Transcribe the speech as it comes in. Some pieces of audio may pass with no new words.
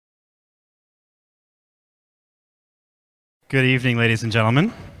Good evening, ladies and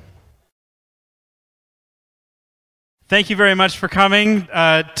gentlemen. Thank you very much for coming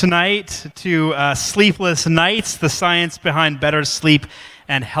tonight to Sleepless Nights, the science behind better sleep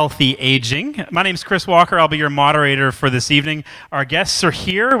and healthy aging. My name is Chris Walker. I'll be your moderator for this evening. Our guests are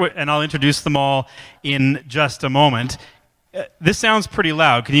here, and I'll introduce them all in just a moment. This sounds pretty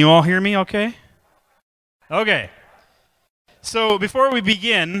loud. Can you all hear me okay? Okay. So before we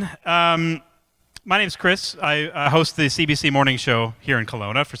begin, my name's Chris. I host the CBC morning show here in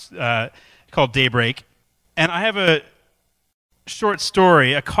Kelowna called Daybreak. And I have a short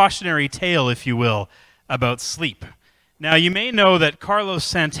story, a cautionary tale, if you will, about sleep. Now, you may know that Carlos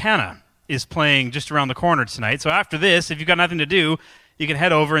Santana is playing just around the corner tonight. So after this, if you've got nothing to do, you can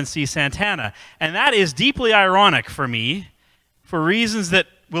head over and see Santana. And that is deeply ironic for me for reasons that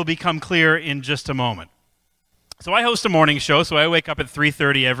will become clear in just a moment. So I host a morning show, so I wake up at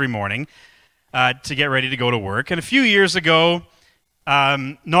 3:30 every morning to get ready to go to work. And a few years ago,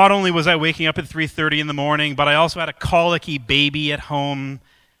 not only was I waking up at 3:30 in the morning, but I also had a colicky baby at home.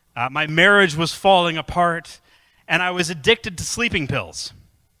 My marriage was falling apart, and I was addicted to sleeping pills.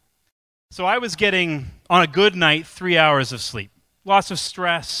 So I was getting, on a good night, 3 hours of sleep. Lots of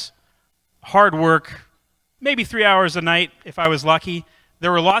stress, hard work, maybe 3 hours a night if I was lucky.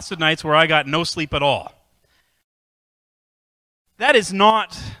 There were lots of nights where I got no sleep at all. That is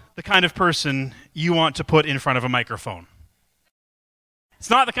not the kind of person you want to put in front of a microphone. It's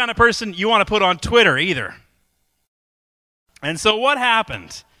not the kind of person you want to put on Twitter either. And so what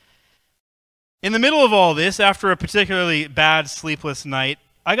happened? In the middle of all this, after a particularly bad sleepless night,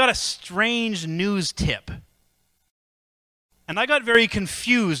 I got a strange news tip. And I got very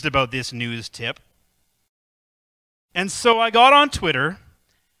confused about this news tip. And so I got on Twitter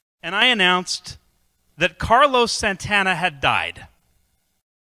and I announced that Carlos Santana had died.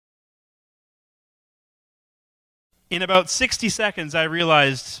 In about 60 seconds, I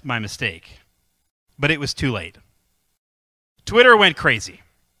realized my mistake, but it was too late. Twitter went crazy.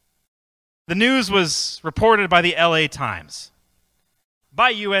 The news was reported by the LA Times,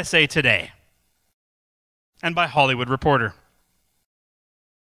 by USA Today, and by Hollywood Reporter.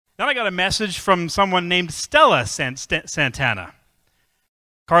 Then I got a message from someone named Stella Santana,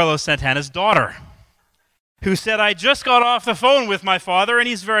 Carlos Santana's daughter, who said, "I just got off the phone with my father and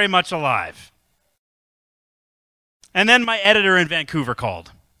he's very much alive." And then my editor in Vancouver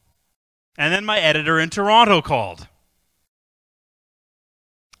called. And then my editor in Toronto called.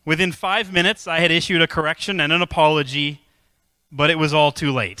 Within 5 minutes, I had issued a correction and an apology, but it was all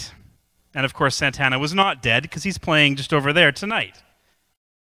too late. And of course, Santana was not dead because he's playing just over there tonight.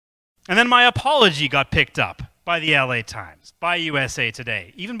 And then my apology got picked up by the LA Times, by USA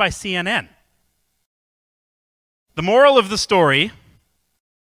Today, even by CNN. The moral of the story: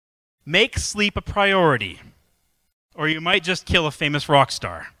 make sleep a priority, or you might just kill a famous rock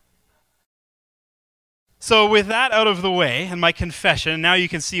star. So with that out of the way, and my confession, now you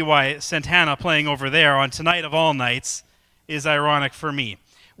can see why Santana playing over there on Tonight of All Nights is ironic for me.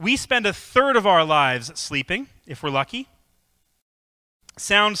 We spend a third of our lives sleeping, if we're lucky.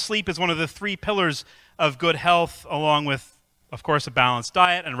 Sound sleep is one of the 3 pillars of good health, along with, of course, a balanced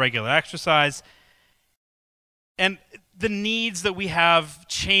diet and regular exercise. And the needs that we have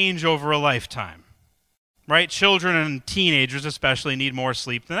change over a lifetime. Right? Children and teenagers especially need more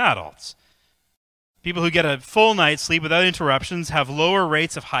sleep than adults. People who get a full night's sleep without interruptions have lower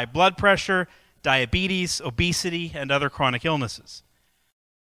rates of high blood pressure, diabetes, obesity, and other chronic illnesses.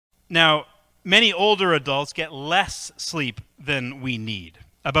 Now, many older adults get less sleep than we need.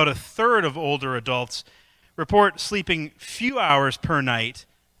 About a third of older adults report sleeping few hours per night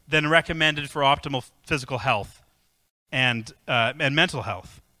than recommended for optimal physical health and mental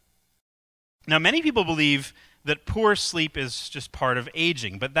health. Now, many people believe that poor sleep is just part of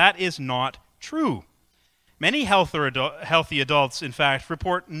aging, but that is not true. Many healthy adults, in fact,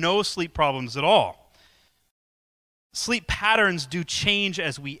 report no sleep problems at all. Sleep patterns do change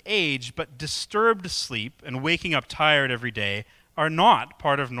as we age, but disturbed sleep and waking up tired every day are not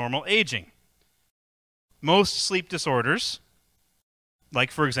part of normal aging. Most sleep disorders, like,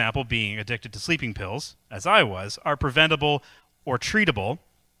 for example, being addicted to sleeping pills, as I was, are preventable or treatable.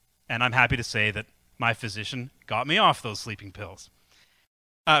 And I'm happy to say that my physician got me off those sleeping pills.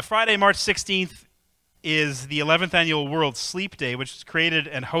 Friday, March 16th is the 11th annual World Sleep Day, which is created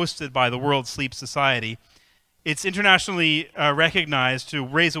and hosted by the World Sleep Society. It's internationally recognized to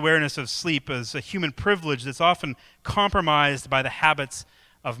raise awareness of sleep as a human privilege that's often compromised by the habits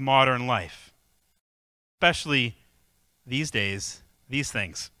of modern life. Especially these days, these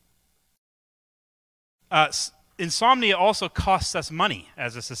things. Insomnia also costs us money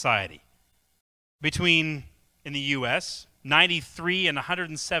as a society. In the US, $93 and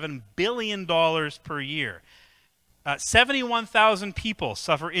 $107 billion per year. 71,000 people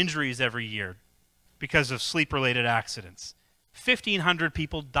suffer injuries every year because of sleep-related accidents. 1,500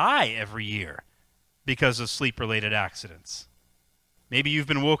 people die every year because of sleep-related accidents. Maybe you've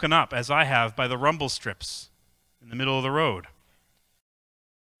been woken up, as I have, by the rumble strips in the middle of the road.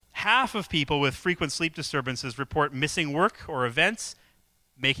 Half of people with frequent sleep disturbances report missing work or events,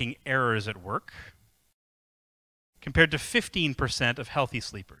 making errors at work, compared to 15% of healthy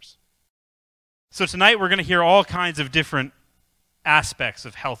sleepers. So tonight we're going to hear all kinds of different aspects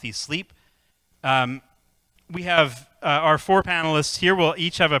of healthy sleep. We have our 4 panelists here. We'll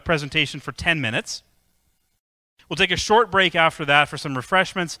each have a presentation for 10 minutes. We'll take a short break after that for some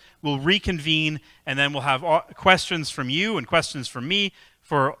refreshments. We'll reconvene, and then we'll have questions from you and questions from me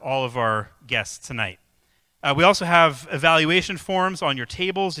for all of our guests tonight. We also have evaluation forms on your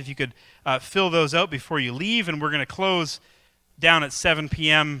tables. If you could fill those out before you leave, and we're going to close down at 7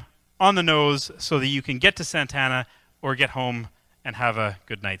 p.m. on the nose so that you can get to Santana or get home and have a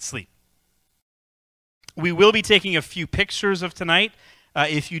good night's sleep. We will be taking a few pictures of tonight.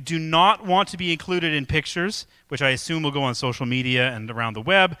 If you do not want to be included in pictures, which I assume will go on social media and around the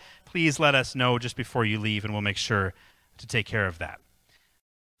web, please let us know just before you leave, and we'll make sure to take care of that.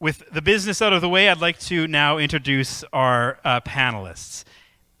 With the business out of the way, I'd like to now introduce our panelists.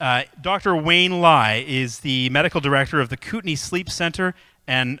 Dr. Wayne Lai is the medical director of the Kootenay Sleep Center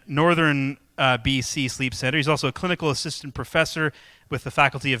and Northern BC Sleep Center. He's also a clinical assistant professor with the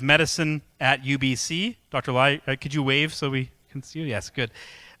Faculty of Medicine at UBC. Dr. Lai, could you wave so we can see you? Yes, good.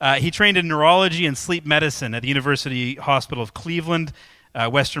 He trained in neurology and sleep medicine at the University Hospital of Cleveland,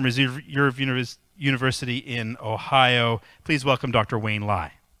 Western Reserve University in Ohio. Please welcome Dr. Wayne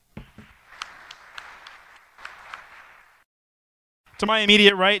Lai. To my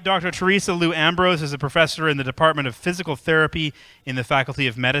immediate right, Dr. Teresa Liu-Ambrose is a professor in the Department of Physical Therapy in the Faculty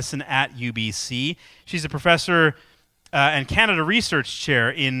of Medicine at UBC. She's a professor and Canada Research Chair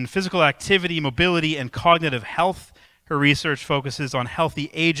in Physical Activity, Mobility, and Cognitive Health. Her research focuses on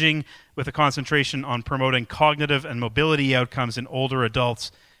healthy aging with a concentration on promoting cognitive and mobility outcomes in older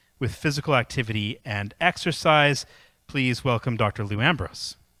adults with physical activity and exercise. Please welcome Dr.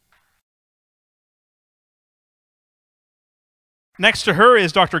 Liu-Ambrose. Next to her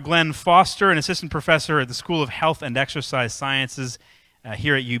is Dr. Glen Foster, an assistant professor at the School of Health and Exercise Sciences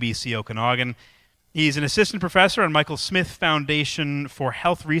here at UBC Okanagan. He's an assistant professor and Michael Smith Foundation for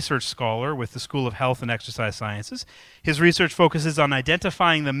Health Research Scholar with the School of Health and Exercise Sciences. His research focuses on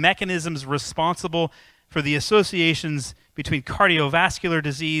identifying the mechanisms responsible for the associations between cardiovascular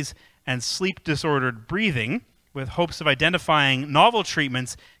disease and sleep-disordered breathing, with hopes of identifying novel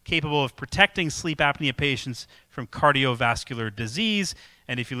treatments capable of protecting sleep apnea patients from cardiovascular disease.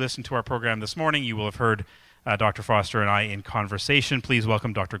 And if you listened to our program this morning, you will have heard Dr. Foster and I in conversation. Please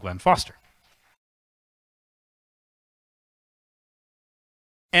welcome Dr. Glen Foster.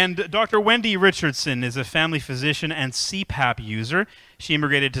 And Dr. Wendy Richardson is a family physician and CPAP user. She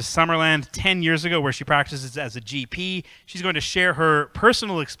immigrated to Summerland 10 years ago, where she practices as a GP. She's going to share her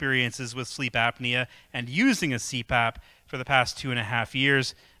personal experiences with sleep apnea and using a CPAP for the past 2.5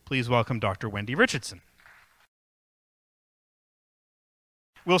 years. Please welcome Dr. Wendy Richardson.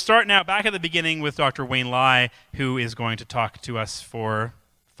 We'll start now back at the beginning with Dr. Wayne Lai, who is going to talk to us for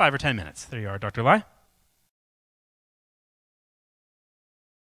 5 or 10 minutes. There you are, Dr. Lai.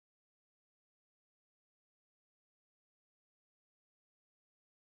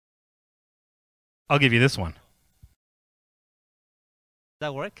 I'll give you this one. Does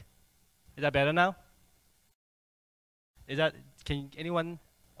that work? Is that better now? Can anyone?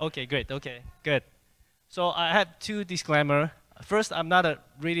 Okay, great, okay, good. So I have 2 disclaimers. First, I'm not a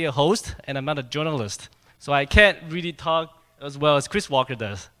radio host and I'm not a journalist. So I can't really talk as well as Chris Walker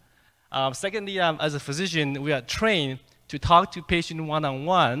does. Secondly, as a physician, we are trained to talk to patient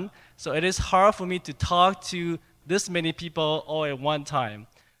one-on-one. So it is hard for me to talk to this many people all at one time.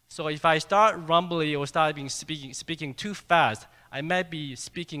 So if I start rumbling or start speaking too fast, I might be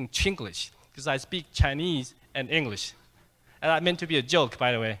speaking Chinglish, because I speak Chinese and English. And I meant to be a joke,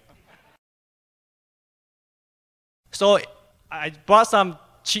 by the way. So I brought some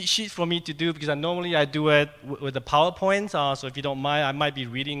cheat sheets for me to do, because normally I do it with the PowerPoint. So if you don't mind, I might be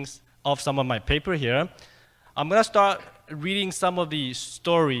reading off some of my paper here. I'm going to start reading some of the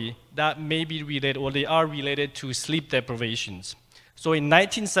story that may be related, or they are related to sleep deprivations. So in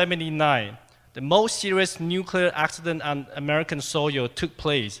 1979, the most serious nuclear accident on American soil took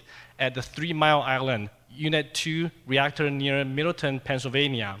place at the 3 Mile Island Unit 2 reactor near Middleton,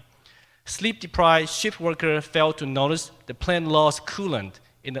 Pennsylvania. Sleep-deprived shift worker failed to notice the plane lost coolant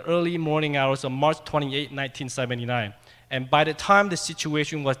in the early morning hours of March 28, 1979, And by the time the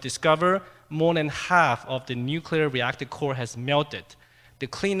situation was discovered, more than half of the nuclear reactor core has melted. The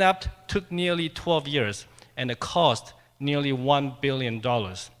cleanup took nearly 12 years, and the cost nearly $1 billion.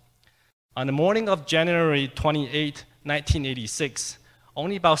 On the morning of January 28, 1986,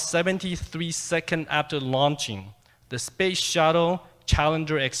 only about 73 seconds after launching, the space shuttle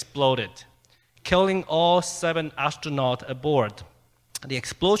Challenger exploded, killing all 7 astronauts aboard. The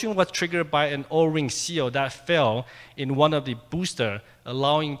explosion was triggered by an O-ring seal that fell in one of the boosters,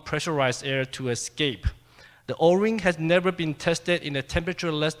 allowing pressurized air to escape. The O-ring has never been tested in a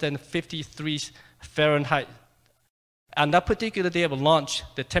temperature less than 53 Fahrenheit. On that particular day of launch,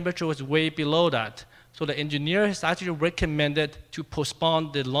 the temperature was way below that. So the engineer has actually recommended to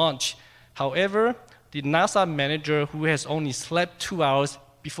postpone the launch. However, the NASA manager, who has only slept 2 hours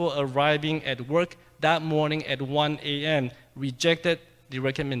before arriving at work that morning at 1 a.m., rejected the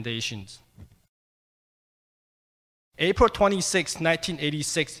recommendations. April 26,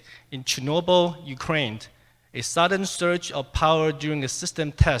 1986, in Chernobyl, Ukraine, a sudden surge of power during a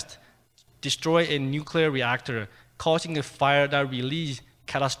system test destroyed a nuclear reactor, causing a fire that released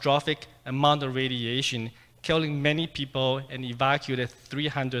catastrophic amount of radiation, killing many people and evacuated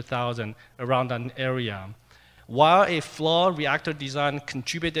 300,000 around that area. While a flawed reactor design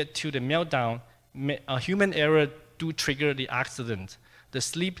contributed to the meltdown, a human error do trigger the accident. The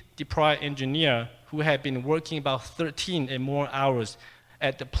sleep-deprived engineer, who had been working about 13 and more hours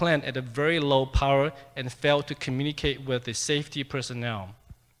at the plant at a very low power and failed to communicate with the safety personnel.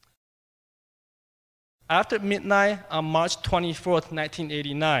 After midnight on March 24,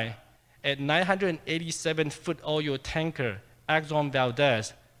 1989, a 987-foot oil tanker, Exxon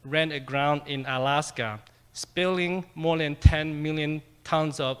Valdez, ran aground in Alaska, spilling more than 10 million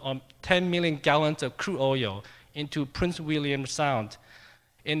gallons of crude oil into Prince William Sound.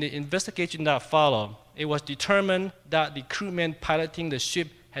 In the investigation that followed, it was determined that the crewman piloting the ship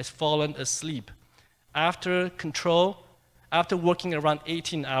has fallen asleep after working around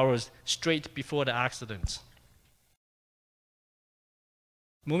 18 hours straight before the accident.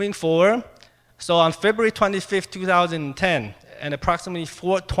 Moving forward, so on February 25, 2010, at approximately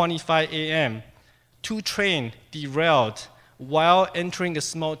 4:25 a.m., 2 trains derailed while entering a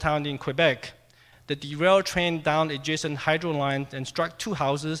small town in Quebec. The derailed train downed adjacent hydro lines and struck 2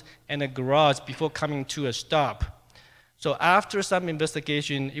 houses and a garage before coming to a stop. So after some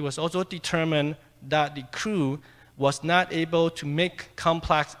investigation, it was also determined that the crew was not able to make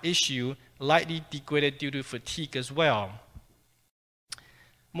complex issue lightly degraded due to fatigue as well.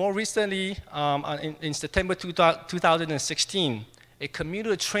 More recently, in September 2016, a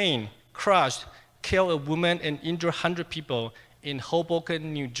commuter train crashed, killed a woman, and injured 100 people in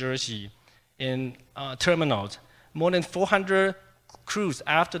Hoboken, New Jersey, in terminals. More than 400 crews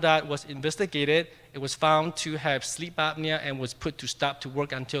after that was investigated. It was found to have sleep apnea and was put to stop to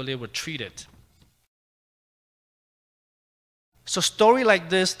work until they were treated. So stories like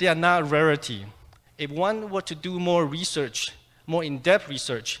this, they are not a rarity. If one were to do more research, more in-depth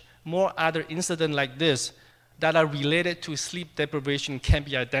research, more other incidents like this that are related to sleep deprivation can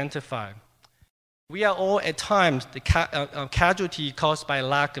be identified. We are all at times the casualty caused by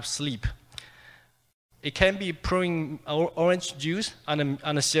lack of sleep. It can be pouring orange juice on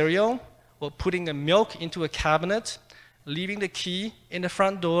a cereal, or putting a milk into a cabinet, leaving the key in the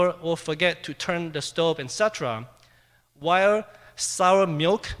front door, or forget to turn the stove, etc. While sour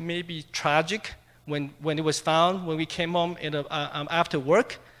milk may be tragic when it was found when we came home after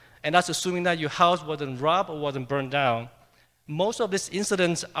work, and that's assuming that your house wasn't robbed or wasn't burned down. Most of these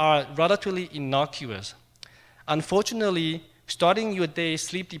incidents are relatively innocuous. Unfortunately, starting your day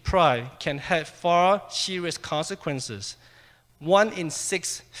sleep deprived can have far serious consequences. 1 in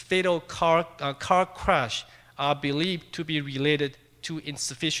 6 fatal car crash are believed to be related to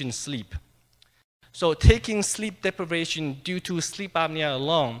insufficient sleep. So taking sleep deprivation due to sleep apnea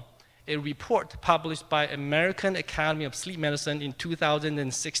alone, a report published by American Academy of Sleep Medicine in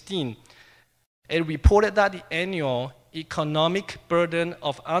 2016, it reported that the annual economic burden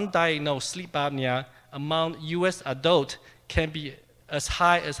of undiagnosed sleep apnea among US adults can be as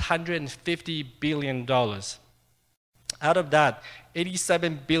high as $150 billion. Out of that,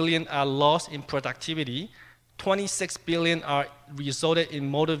 87 billion are lost in productivity, 26 billion are resulted in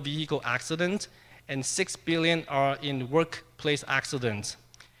motor vehicle accidents, and 6 billion are in workplace accidents.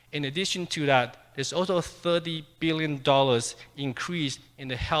 In addition to that, there's also a $30 billion increase in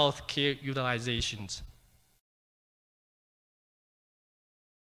the health care utilizations.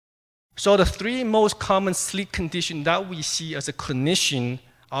 So the 3 most common sleep conditions that we see as a clinician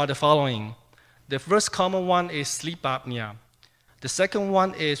are the following. The first common one is sleep apnea. The second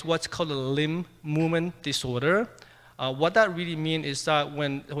one is what's called a limb movement disorder. What that really means is that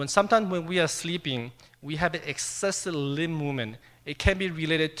sometimes when we are sleeping, we have an excessive limb movement. It can be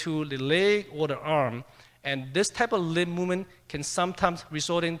related to the leg or the arm. And this type of limb movement can sometimes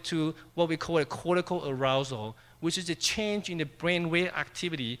result into what we call a cortical arousal, which is a change in the brainwave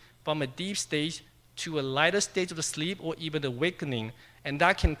activity from a deep stage to a lighter stage of the sleep or even awakening, and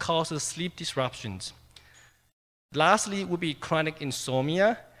that can cause sleep disruptions. Lastly would be chronic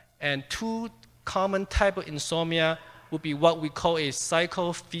insomnia, and two common types of insomnia would be what we call a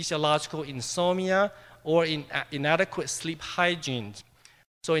psychophysiological insomnia or inadequate sleep hygiene.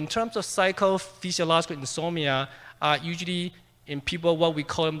 So in terms of psychophysiological insomnia, usually in people what we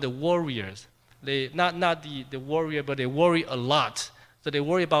call them the warriors. Not the warrior, but they worry a lot. So they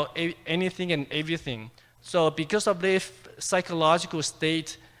worry about anything and everything. So because of their psychological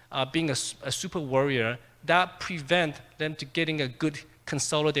state, being a super warrior, that prevents them to getting a good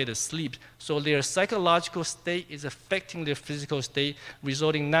consolidated sleep. So their psychological state is affecting their physical state,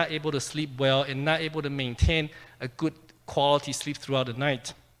 resulting not able to sleep well and not able to maintain a good quality sleep throughout the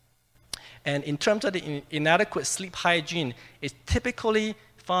night. And in terms of the inadequate sleep hygiene, it's typically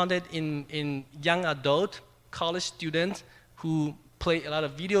found in young adult, college students who play a lot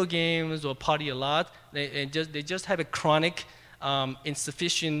of video games or party a lot. They just have a chronic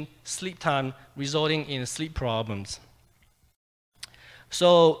insufficient sleep time resulting in sleep problems.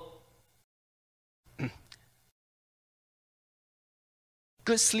 So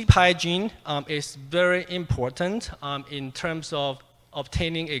good sleep hygiene is very important in terms of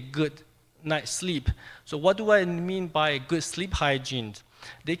obtaining a good night's sleep. So what do I mean by a good sleep hygiene?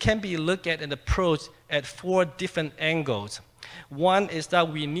 They can be looked at and approached at 4 different angles. One is that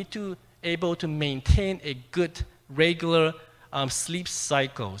we need to able to maintain a good regular sleep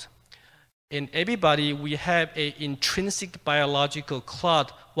cycles. In everybody, we have an intrinsic biological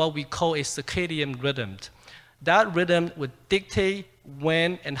clock, what we call a circadian rhythm. That rhythm would dictate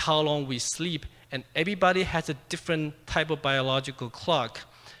when and how long we sleep, and everybody has a different type of biological clock.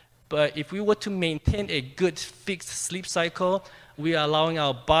 But if we were to maintain a good fixed sleep cycle, we are allowing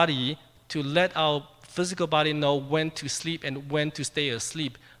our body to let our physical body know when to sleep and when to stay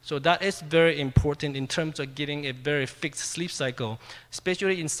asleep. So that is very important in terms of getting a very fixed sleep cycle,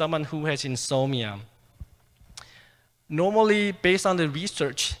 especially in someone who has insomnia. Normally, based on the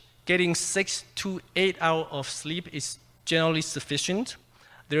research, getting 6 to 8 hours of sleep is generally sufficient.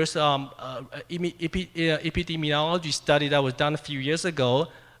 There's an epidemiology study that was done a few years ago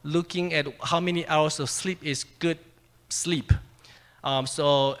looking at how many hours of sleep is good sleep.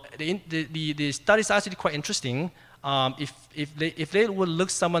 So the study is actually quite interesting. If they would look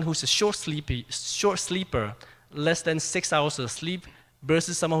someone who's a short sleeper, less than 6 hours of sleep,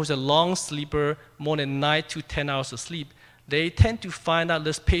 versus someone who's a long sleeper, more than 9 to 10 hours of sleep, they tend to find out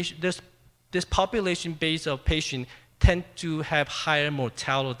this population base of patients tend to have higher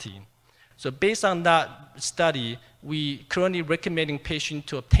mortality. So based on that study, we currently recommending patients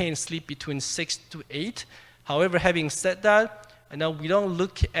to obtain sleep between 6 to 8. However, having said that, we don't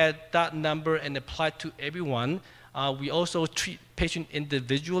look at that number and apply to everyone. We also treat patients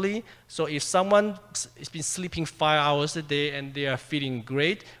individually. So if someone has been sleeping 5 hours a day and they are feeling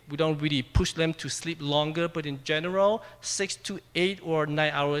great, we don't really push them to sleep longer. But in general, 6 to 8 or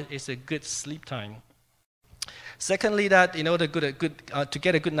 9 hours is a good sleep time. Secondly, that in order to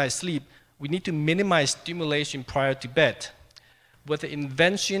get a good night's sleep, we need to minimize stimulation prior to bed. With the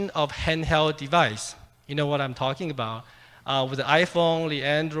invention of handheld device, you know what I'm talking about. With the iPhone, the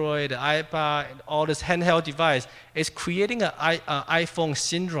Android, the iPad, and all this handheld device, it's creating an iPhone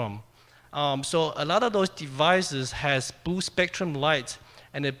syndrome. So a lot of those devices has blue spectrum light,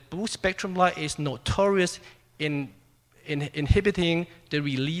 and the blue spectrum light is notorious in inhibiting the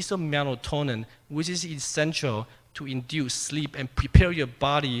release of melatonin, which is essential to induce sleep and prepare your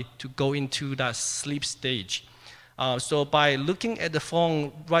body to go into that sleep stage. So by looking at the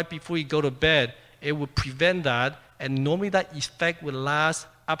phone right before you go to bed, it will prevent that, and normally that effect will last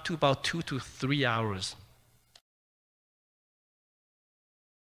up to about 2 to 3 hours.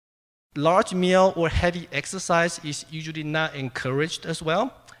 Large meal or heavy exercise is usually not encouraged as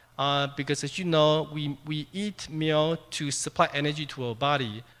well, because as you know, we eat meal to supply energy to our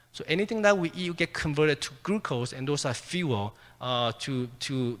body. So anything that we eat will get converted to glucose, and those are fuel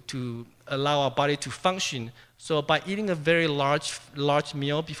to allow our body to function. So by eating a very large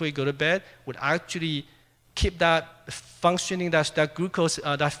meal before you go to bed would actually keep that functioning, that glucose,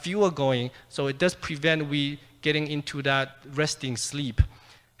 that fuel going. So it does prevent we getting into that resting sleep.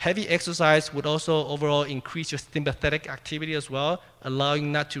 Heavy exercise would also overall increase your sympathetic activity as well,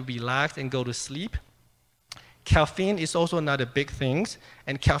 allowing not to relax and go to sleep. Caffeine is also another big thing,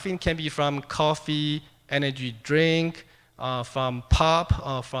 and caffeine can be from coffee, energy drink, from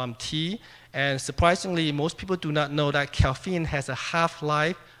pop, from tea. And surprisingly, most people do not know that caffeine has a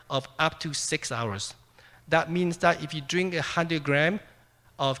half-life of up to 6 hours. That means that if you drink 100 grams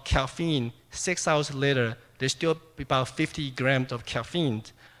of caffeine, 6 hours later, there's still about 50 grams of caffeine.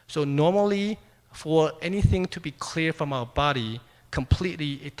 So normally, for anything to be cleared from our body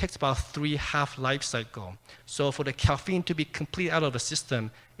completely, it takes about 3 half-life cycles. So for the caffeine to be completely out of the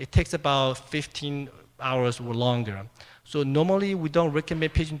system, it takes about 15 hours or longer. So normally, we don't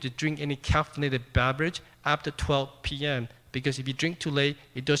recommend patients to drink any caffeinated beverage after 12 p.m. because if you drink too late,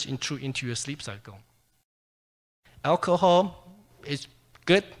 it does intrude into your sleep cycle. Alcohol is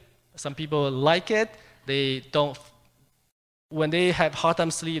good. Some people like it. They don't. When they have hard time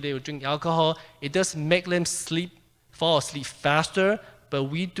sleep, they will drink alcohol. It does make them fall asleep faster, but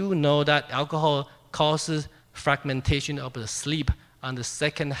we do know that alcohol causes fragmentation of the sleep on the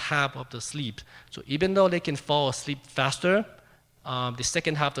second half of the sleep. So even though they can fall asleep faster, the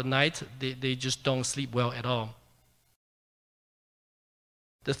second half of the night, they just don't sleep well at all.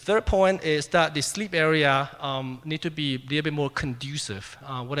 The third point is that the sleep area need to be a little bit more conducive.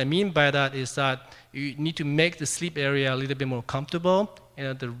 What I mean by that is that you need to make the sleep area a little bit more comfortable,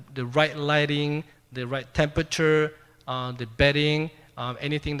 the right lighting, the right temperature, the bedding,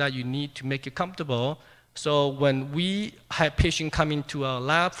 anything that you need to make it comfortable. So when we have patients come into our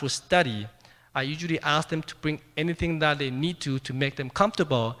lab for study, I usually ask them to bring anything that they need to make them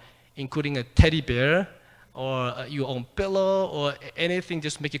comfortable, including a teddy bear, or your own pillow, or anything,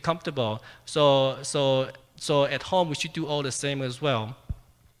 just make it comfortable. So at home, we should do all the same as well.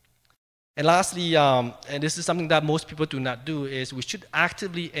 And lastly, and this is something that most people do not do, is we should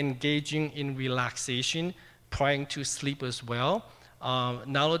actively engaging in relaxation prior to sleep as well.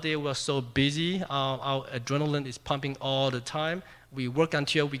 Nowadays, we're so busy. Our adrenaline is pumping all the time. We work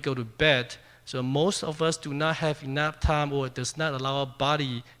until we go to bed. So most of us do not have enough time, or does not allow our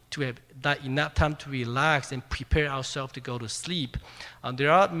body to have that enough time to relax and prepare ourselves to go to sleep.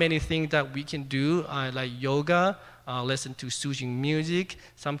 There are many things that we can do, like yoga, listen to soothing music.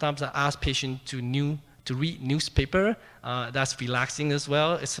 Sometimes I ask patients to read newspaper. That's relaxing as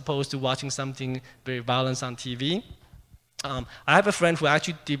well, as opposed to watching something very violent on TV. I have a friend who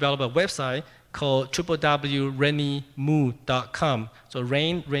actually developed a website called www.rainymood.com. So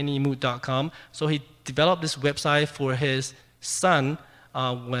rainymood.com. So he developed this website for his son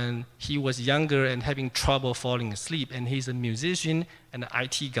when he was younger and having trouble falling asleep. And he's a musician and an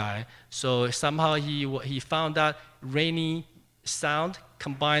IT guy. So somehow he found that rainy sound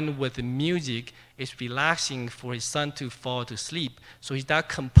combined with the music is relaxing for his son to fall to sleep. So he started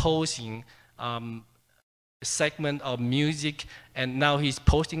composing a segment of music, and now he's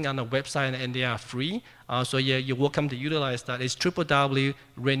posting on the website, and they are free. So yeah, you're welcome to utilize that. It's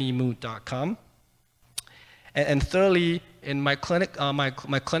www.rainymood.com. And thirdly, in my clinic, my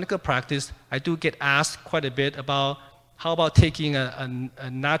clinical practice, I do get asked quite a bit about how about taking a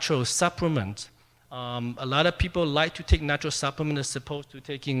natural supplement. A lot of people like to take natural supplements as opposed to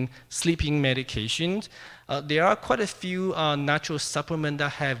taking sleeping medications. There are quite a few natural supplements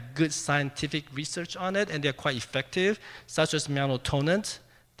that have good scientific research on it, and they're quite effective, such as melatonin.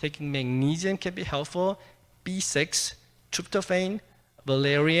 Taking magnesium can be helpful, B6, tryptophan,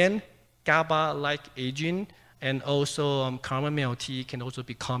 valerian, GABA-like agent, and also chamomile tea can also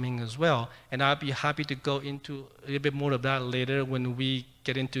be calming as well. And I'll be happy to go into a little bit more of that later when we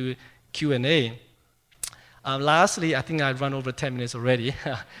get into Q&A. Lastly, I think I've run over 10 minutes already.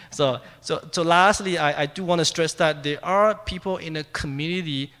 So lastly, I do want to stress that there are people in the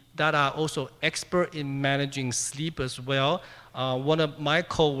community that are also expert in managing sleep as well. One of my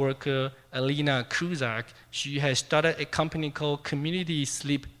co-worker, Alina Kruzak, she has started a company called Community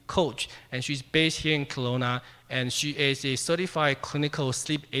Sleep Coach, and she's based here in Kelowna, and she is a certified clinical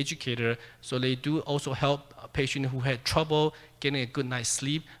sleep educator. So they do also help patients who had trouble getting a good night's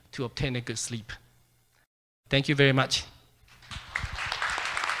sleep to obtain a good sleep. Thank you very much.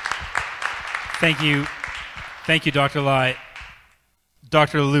 Thank you, Dr. Lai.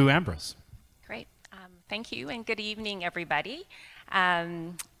 Dr. Liu-Ambrose. Great. Thank you, and good evening, everybody.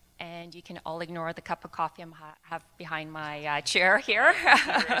 And you can all ignore the cup of coffee I have behind my chair here.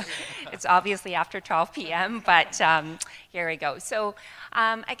 It's obviously after 12 p.m., but here we go. So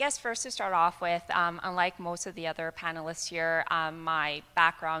I guess first to start off with, unlike most of the other panelists here, my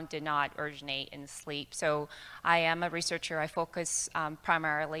background did not originate in sleep. So I am a researcher. I focus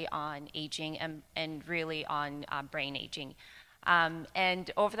primarily on aging and really on brain aging. And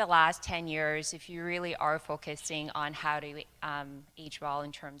over the last 10 years, if you really are focusing on how to age well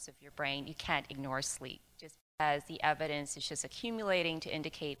in terms of your brain, you can't ignore sleep, just because the evidence is just accumulating to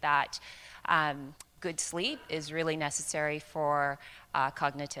indicate that good sleep is really necessary for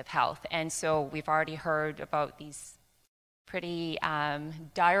cognitive health. And so we've already heard about these pretty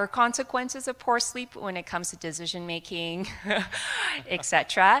dire consequences of poor sleep when it comes to decision making,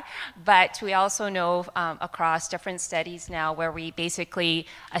 etc. But we also know across different studies now where we basically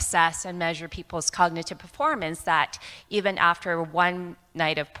assess and measure people's cognitive performance that even after one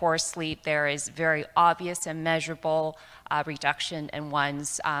night of poor sleep, there is very obvious and measurable reduction in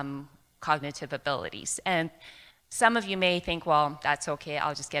one's cognitive abilities. And some of you may think, well, that's okay,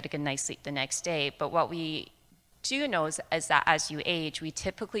 I'll just get a good night's sleep the next day. But what we do know is that as you age, we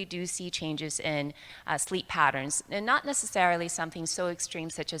typically do see changes in sleep patterns, and not necessarily something so extreme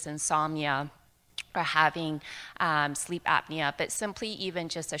such as insomnia or having sleep apnea, but simply even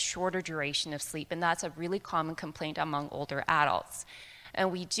just a shorter duration of sleep, and that's a really common complaint among older adults. And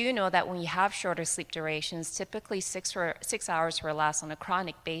we do know that when you have shorter sleep durations, typically 6 hours or less on a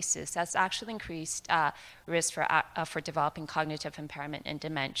chronic basis, that's actually increased risk for developing cognitive impairment and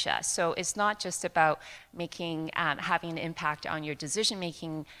dementia. So it's not just about making, having an impact on your decision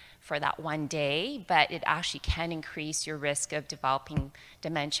making for that one day, but it actually can increase your risk of developing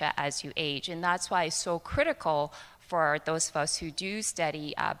dementia as you age. And that's why it's so critical for those of us who do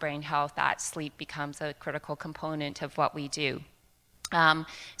study brain health that sleep becomes a critical component of what we do.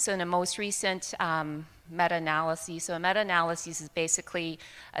 So in the most recent meta-analysis, so a meta-analysis is basically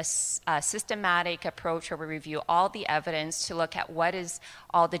a systematic approach where we review all the evidence to look at what is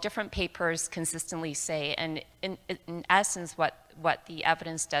all the different papers consistently say. And in essence, what the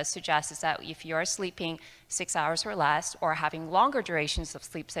evidence does suggest is that if you're sleeping 6 hours or less or having longer durations of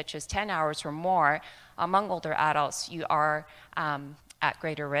sleep, such as 10 hours or more, among older adults, you are at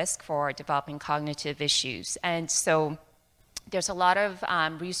greater risk for developing cognitive issues. And so there's a lot of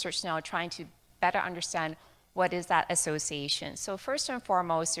research now trying to better understand what is that association. So first and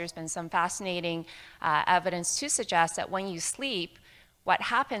foremost, there's been some fascinating evidence to suggest that when you sleep, what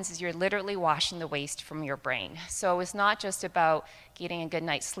happens is you're literally washing the waste from your brain. So it's not just about getting a good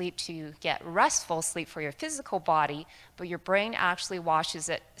night's sleep to get restful sleep for your physical body, but your brain actually washes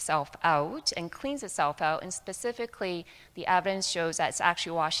itself out and cleans itself out. And specifically, the evidence shows that it's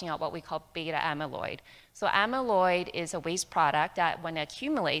actually washing out what we call beta amyloid. So amyloid is a waste product that when it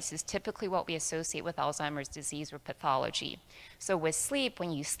accumulates is typically what we associate with Alzheimer's disease or pathology. So with sleep,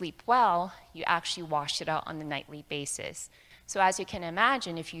 when you sleep well, you actually wash it out on a nightly basis. So as you can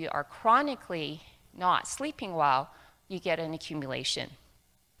imagine, if you are chronically not sleeping well, you get an accumulation.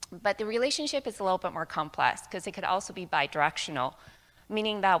 But the relationship is a little bit more complex because it could also be bidirectional,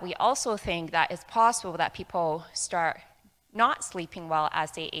 meaning that we also think that it's possible that people start not sleeping well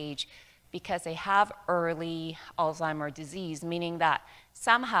as they age because they have early Alzheimer's disease, meaning that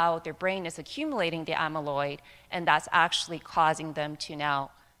somehow their brain is accumulating the amyloid and that's actually causing them to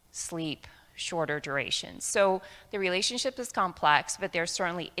now sleep shorter durations. So the relationship is complex, but there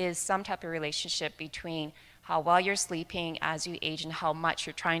certainly is some type of relationship between how well you're sleeping as you age and how much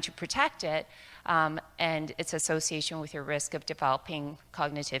you're trying to protect it, and its association with your risk of developing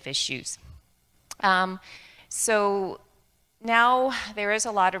cognitive issues. So now there is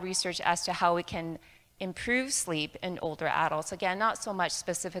a lot of research as to how we can improve sleep in older adults. Again, not so much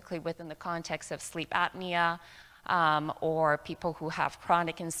specifically within the context of sleep apnea, or people who have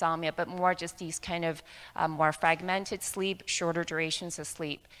chronic insomnia, but more just these kind of more fragmented sleep, shorter durations of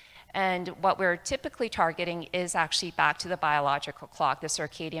sleep. And what we're typically targeting is actually back to the biological clock, the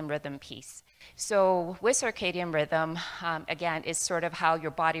circadian rhythm piece. So with circadian rhythm, again, it's sort of how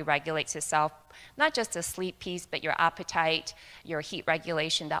your body regulates itself, not just the sleep piece, but your appetite, your heat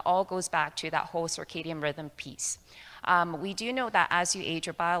regulation, that all goes back to that whole circadian rhythm piece. We do know that as you age,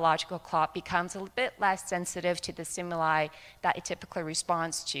 your biological clock becomes a bit less sensitive to the stimuli that it typically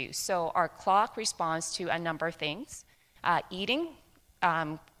responds to. So our clock responds to a number of things. Eating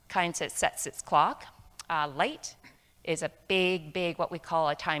kind of sets its clock. Light is a big, what we call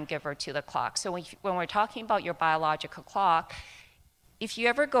a time giver to the clock. So when we're talking about your biological clock, if you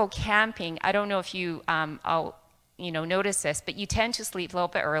ever go camping, I don't know if you notice this, but you tend to sleep a little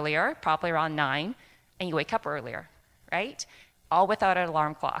bit earlier, probably around 9, and you wake up earlier, right? All without an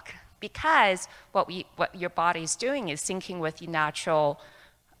alarm clock. Because what your body's doing is syncing with the natural,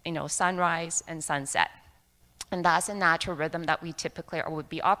 sunrise and sunset. And that's a natural rhythm that we typically would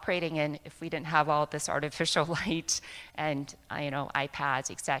be operating in if we didn't have all this artificial light and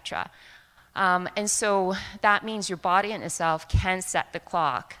iPads, etc. And so that means your body in itself can set the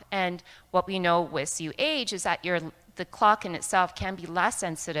clock. And what we know with you age is that the clock in itself can be less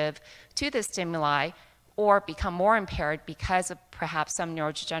sensitive to the stimuli or become more impaired because of perhaps some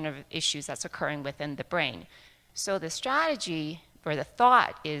neurodegenerative issues that's occurring within the brain. So the strategy where the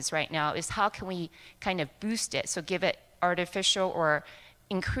thought is right now is how can we kind of boost it, so give it artificial or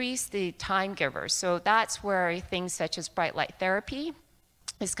increase the time givers. So that's where things such as bright light therapy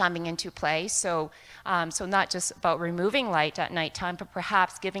is coming into play. So, so not just about removing light at nighttime, but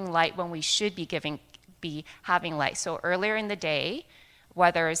perhaps giving light when we should be having light. So earlier in the day,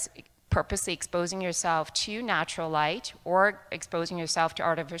 whether it's purposely exposing yourself to natural light or exposing yourself to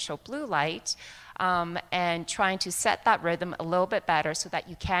artificial blue light, and trying to set that rhythm a little bit better so that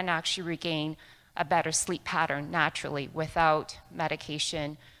you can actually regain a better sleep pattern naturally without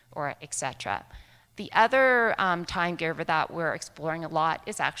medication or etc. The other time giver that we're exploring a lot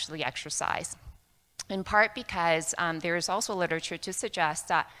is actually exercise, in part because there is also literature to suggest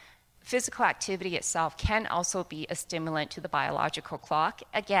that physical activity itself can also be a stimulant to the biological clock.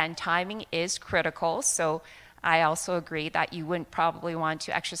 Again, timing is critical, so I also agree that you wouldn't probably want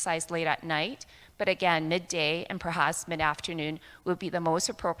to exercise late at night, but again, midday and perhaps mid-afternoon would be the most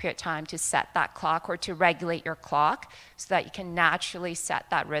appropriate time to set that clock or to regulate your clock so that you can naturally set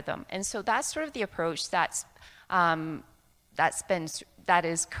that rhythm. And so that's sort of the approach that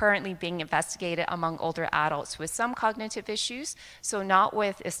is currently being investigated among older adults with some cognitive issues. So not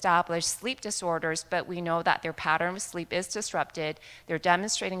with established sleep disorders, but we know that their pattern of sleep is disrupted. They're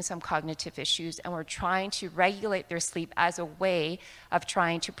demonstrating some cognitive issues, and we're trying to regulate their sleep as a way of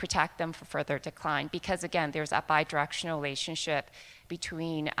trying to protect them from further decline. Because again, there's a bidirectional relationship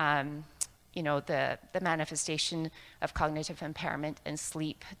between you know, the manifestation of cognitive impairment and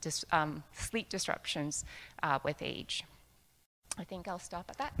sleep disruptions with age. I think I'll stop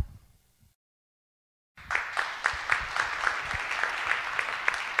at that.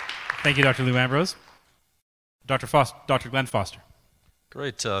 Thank you, Dr. Liu-Ambrose. Dr. Glen Foster.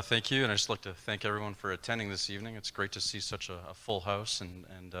 Great, thank you, and I'd just like to thank everyone for attending this evening. It's great to see such a full house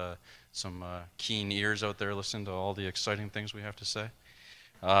and some keen ears out there listening to all the exciting things we have to say.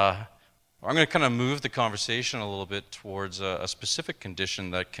 I'm going to kind of move the conversation a little bit towards a specific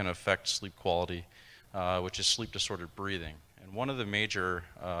condition that can affect sleep quality, which is sleep-disordered breathing. And one of the major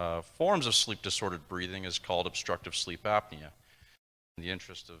forms of sleep-disordered breathing is called obstructive sleep apnea. In the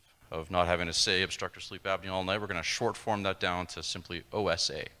interest of not having to say obstructive sleep apnea all night, we're going to short form that down to simply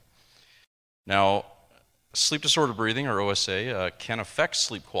OSA. Now, sleep-disordered breathing, or OSA, can affect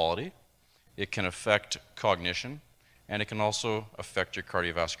sleep quality, it can affect cognition, and it can also affect your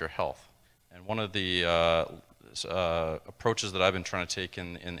cardiovascular health. And one of the approaches that I've been trying to take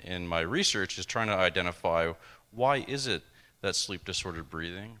in my research is trying to identify why is it that sleep-disordered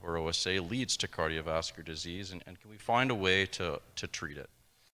breathing, or OSA, leads to cardiovascular disease, and can we find a way to treat it?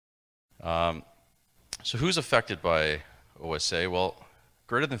 So who's affected by OSA? Well,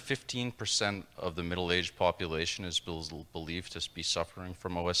 greater than 15% of the middle-aged population is believed to be suffering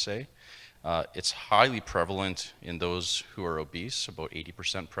from OSA. It's highly prevalent in those who are obese, about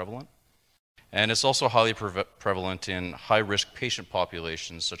 80% prevalent. And it's also highly prevalent in high-risk patient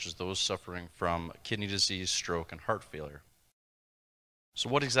populations, such as those suffering from kidney disease, stroke, and heart failure. So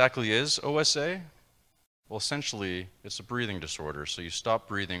what exactly is OSA? Well, essentially, it's a breathing disorder. So you stop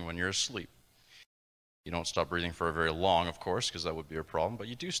breathing when you're asleep. You don't stop breathing for very long, of course, because that would be a problem, but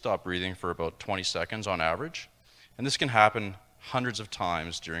you do stop breathing for about 20 seconds on average. And this can happen hundreds of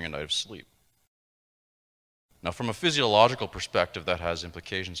times during a night of sleep. Now, from a physiological perspective, that has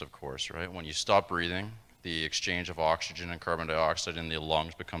implications, of course, right? When you stop breathing, the exchange of oxygen and carbon dioxide in the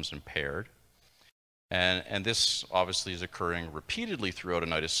lungs becomes impaired. And this obviously is occurring repeatedly throughout a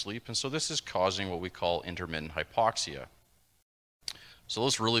night of sleep, and so this is causing what we call intermittent hypoxia. So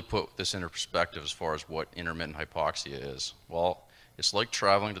let's really put this into perspective as far as what intermittent hypoxia is. Well, it's like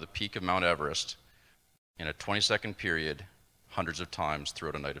traveling to the peak of Mount Everest in a 20-second period hundreds of times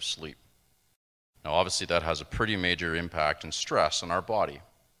throughout a night of sleep. Now, obviously, that has a pretty major impact and stress on our body.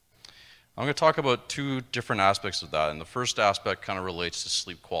 I'm going to talk about two different aspects of that, and the first aspect kind of relates to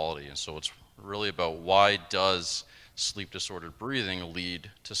sleep quality, and so it's really about why does sleep-disordered breathing lead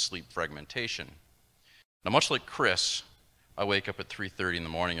to sleep fragmentation. Now, much like Chris, I wake up at 3:30 in the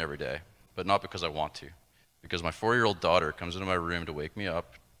morning every day, but not because I want to, because my 4-year-old daughter comes into my room to wake me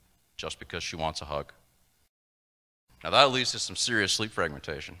up just because she wants a hug. Now, that leads to some serious sleep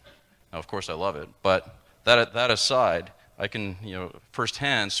fragmentation. Now, of course, I love it, but that aside, I can,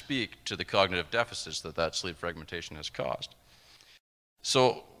 firsthand speak to the cognitive deficits that sleep fragmentation has caused.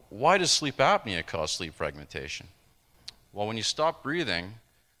 So, why does sleep apnea cause sleep fragmentation? Well, when you stop breathing,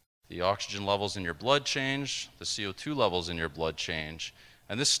 the oxygen levels in your blood change, the CO2 levels in your blood change,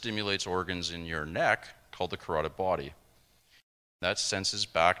 and this stimulates organs in your neck called the carotid body. That senses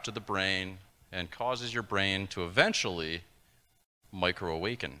back to the brain and causes your brain to eventually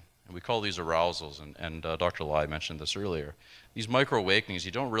micro-awaken. And we call these arousals, and Dr. Lai mentioned this earlier. These micro-awakenings,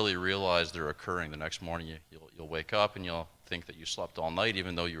 you don't really realize they're occurring. The next morning you'll wake up and you'll think that you slept all night,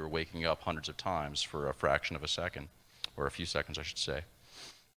 even though you were waking up hundreds of times for a fraction of a second, or a few seconds, I should say.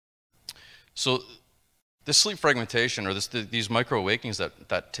 So this sleep fragmentation, or these micro-awakenings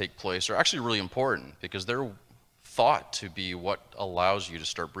that take place, are actually really important because they're thought to be what allows you to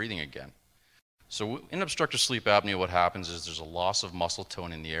start breathing again. So in obstructive sleep apnea, what happens is there's a loss of muscle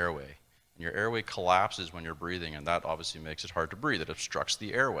tone in the airway. And your airway collapses when you're breathing, and that obviously makes it hard to breathe. It obstructs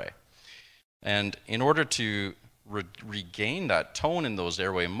the airway. And in order to regain that tone in those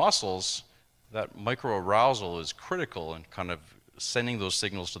airway muscles, that microarousal is critical in kind of sending those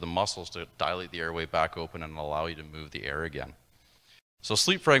signals to the muscles to dilate the airway back open and allow you to move the air again. So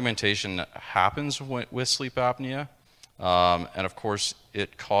sleep fragmentation happens with sleep apnea. And of course,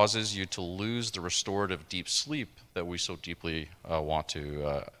 it causes you to lose the restorative deep sleep that we so deeply want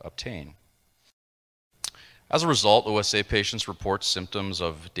to obtain. As a result, OSA patients report symptoms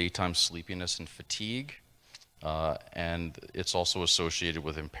of daytime sleepiness and fatigue, and it's also associated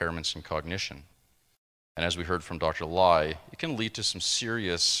with impairments in cognition. And as we heard from Dr. Lai, it can lead to some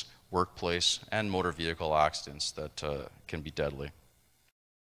serious workplace and motor vehicle accidents that can be deadly.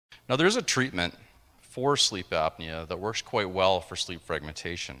 Now, there is a treatment for sleep apnea that works quite well for sleep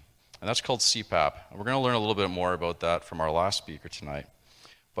fragmentation, and that's called CPAP. And we're going to learn a little bit more about that from our last speaker tonight.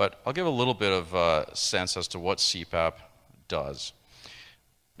 But I'll give a little bit of sense as to what CPAP does.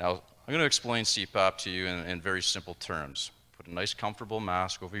 Now, I'm going to explain CPAP to you in very simple terms. Put a nice comfortable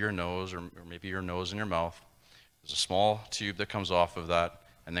mask over your nose, or maybe your nose and your mouth. There's a small tube that comes off of that,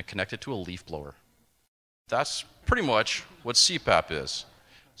 and then connect it to a leaf blower. That's pretty much what CPAP is.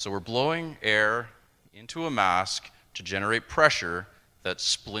 So we're blowing air into a mask to generate pressure that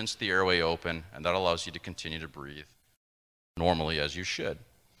splints the airway open, and that allows you to continue to breathe normally as you should.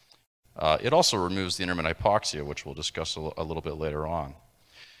 It also removes the intermittent hypoxia, which we'll discuss a little bit later on.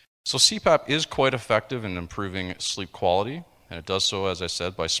 So CPAP is quite effective in improving sleep quality, and it does so, as I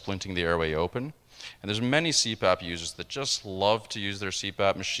said, by splinting the airway open. And there's many CPAP users that just love to use their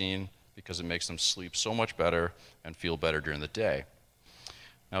CPAP machine because it makes them sleep so much better and feel better during the day.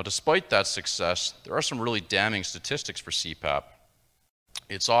 Now, despite that success, there are some really damning statistics for CPAP.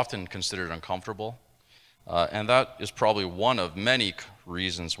 It's often considered uncomfortable, and that is probably one of many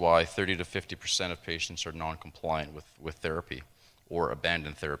reasons why 30 to 50% of patients are non-compliant with therapy or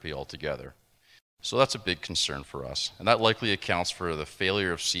abandon therapy altogether. So that's a big concern for us, and that likely accounts for the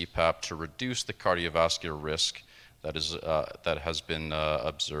failure of CPAP to reduce the cardiovascular risk that has been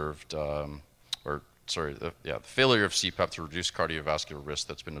observed, the failure of CPAP to reduce cardiovascular risk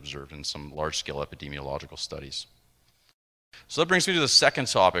that's been observed in some large-scale epidemiological studies. So that brings me to the second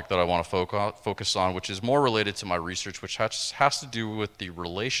topic that I want to focus on, which is more related to my research, which has to do with the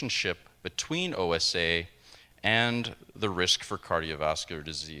relationship between OSA and the risk for cardiovascular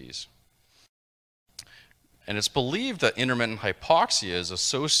disease. And it's believed that intermittent hypoxia is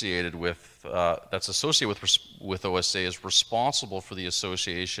associated with, with OSA is responsible for the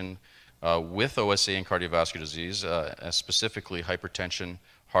association with OSA and cardiovascular disease, specifically hypertension,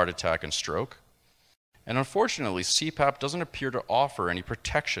 heart attack, and stroke. And unfortunately, CPAP doesn't appear to offer any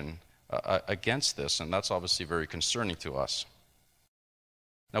protection against this, and that's obviously very concerning to us.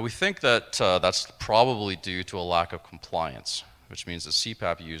 Now, we think that that's probably due to a lack of compliance, which means that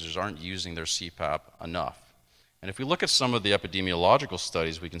CPAP users aren't using their CPAP enough. And if we look at some of the epidemiological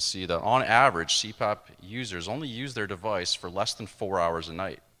studies, we can see that on average, CPAP users only use their device for less than 4 hours a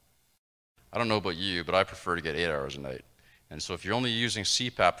night. I don't know about you, but I prefer to get 8 hours a night. And so if you're only using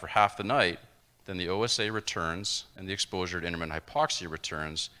CPAP for half the night, then the OSA returns and the exposure to intermittent hypoxia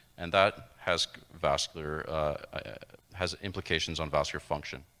returns, and that has has implications on vascular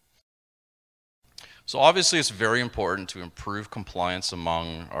function. So obviously it's very important to improve compliance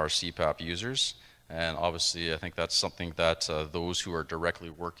among our CPAP users, and obviously I think that's something that those who are directly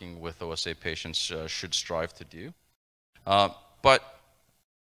working with OSA patients should strive to do. But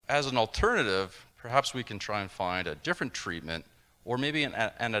as an alternative, perhaps we can try and find a different treatment, or maybe an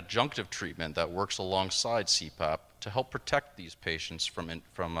adjunctive treatment that works alongside CPAP to help protect these patients from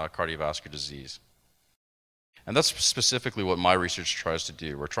cardiovascular disease. And that's specifically what my research tries to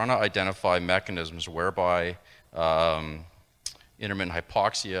do. We're trying to identify mechanisms whereby intermittent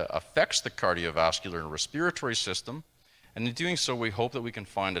hypoxia affects the cardiovascular and respiratory system, and in doing so, we hope that we can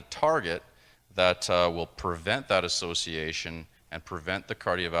find a target that will prevent that association and prevent the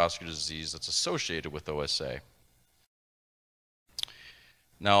cardiovascular disease that's associated with OSA.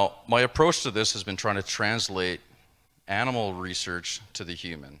 Now, my approach to this has been trying to translate animal research to the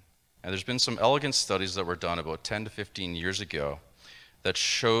human. And there's been some elegant studies that were done about 10 to 15 years ago that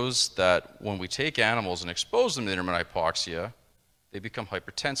shows that when we take animals and expose them to intermittent hypoxia, they become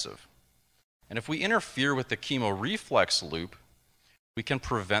hypertensive. And if we interfere with the chemoreflex loop, we can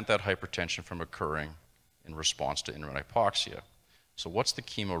prevent that hypertension from occurring in response to intermittent hypoxia. So what's the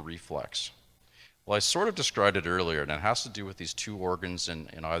chemoreflex? Well, I sort of described it earlier, and it has to do with these two organs in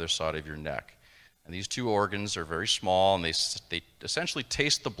either side of your neck. And these two organs are very small, and they essentially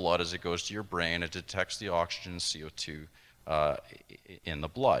taste the blood as it goes to your brain. It detects the oxygen and CO2 in the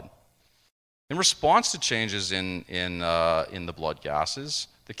blood. In response to changes in the blood gases,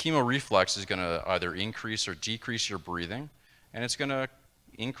 the chemoreflex is going to either increase or decrease your breathing, and it's going to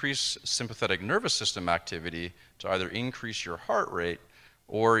increase sympathetic nervous system activity to either increase your heart rate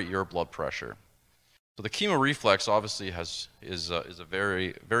or your blood pressure. So the chemoreflex obviously is a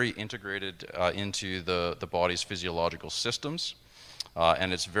very integrated into the body's physiological systems,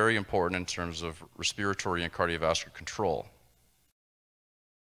 and it's very important in terms of respiratory and cardiovascular control.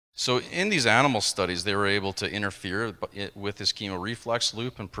 So in these animal studies, they were able to interfere with this chemoreflex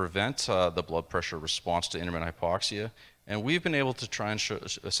loop and prevent the blood pressure response to intermittent hypoxia. And we've been able to try and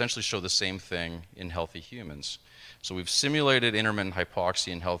essentially show the same thing in healthy humans. So we've simulated intermittent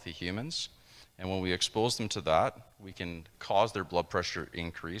hypoxia in healthy humans. And when we expose them to that, we can cause their blood pressure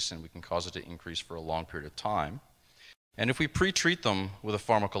increase, and we can cause it to increase for a long period of time. And if we pre-treat them with a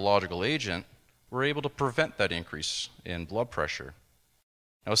pharmacological agent, we're able to prevent that increase in blood pressure.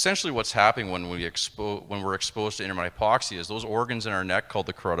 Now, essentially what's happening when we're exposed to intermittent hypoxia is those organs in our neck called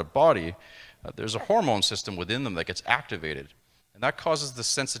the carotid body, there's a hormone system within them that gets activated, and that causes the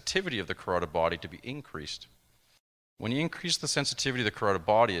sensitivity of the carotid body to be increased. When you increase the sensitivity of the carotid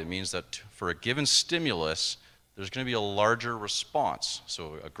body, it means that for a given stimulus, there's going to be a larger response,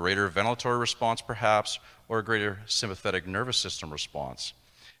 so a greater ventilatory response perhaps, or a greater sympathetic nervous system response.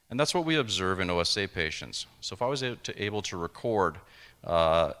 And that's what we observe in OSA patients. So if I was able to record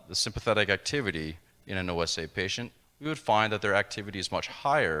the sympathetic activity in an OSA patient, we would find that their activity is much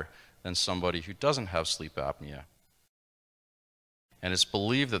higher than somebody who doesn't have sleep apnea. And it's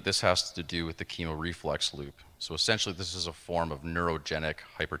believed that this has to do with the chemoreflex loop. So essentially, this is a form of neurogenic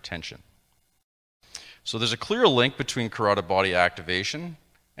hypertension. So there's a clear link between carotid body activation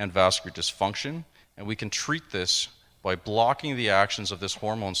and vascular dysfunction, and we can treat this by blocking the actions of this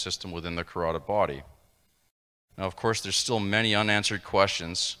hormone system within the carotid body. Now, of course, there's still many unanswered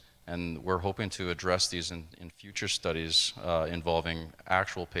questions, and we're hoping to address these in future studies involving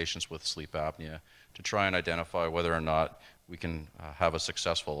actual patients with sleep apnea to try and identify whether or not we can have a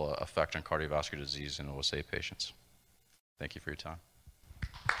successful effect on cardiovascular disease in OSA patients. Thank you for your time.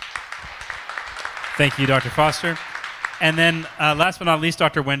 Thank you, Dr. Foster. And then last but not least,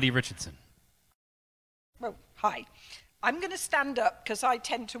 Dr. Wendy Richardson. Oh, hi. I'm going to stand up because I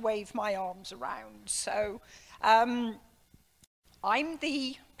tend to wave my arms around. So I'm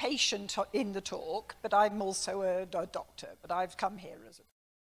the patient in the talk, but I'm also a doctor, but I've come here as a...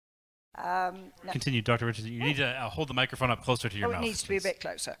 Continue, Dr. Richardson. You need to hold the microphone up closer to your mouth. It needs to be a bit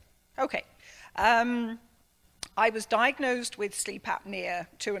closer. Okay. I was diagnosed with sleep apnea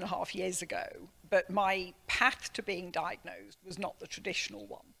 2.5 years ago, but my path to being diagnosed was not the traditional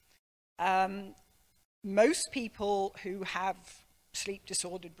one. Most people who have sleep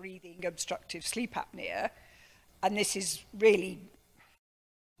disordered breathing, obstructive sleep apnea, and this is really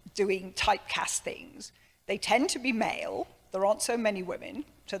doing typecast things, they tend to be male. There aren't so many women,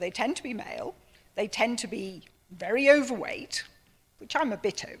 so they tend to be male. They tend to be very overweight, which I'm a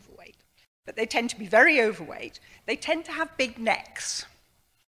bit overweight, but they tend to be very overweight. They tend to have big necks.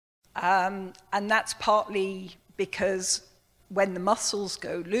 And that's partly because when the muscles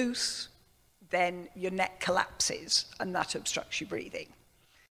go loose, then your neck collapses, and that obstructs your breathing.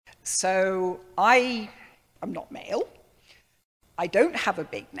 So I am not male. I don't have a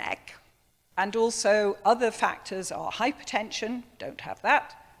big neck. And also other factors are hypertension, don't have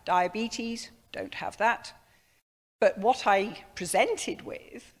that, diabetes, don't have that. But what I presented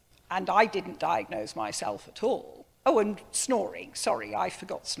with, and I didn't diagnose myself at all, oh, and snoring, sorry, I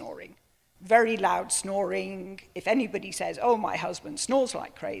forgot snoring. Very loud snoring. If anybody says, oh, my husband snores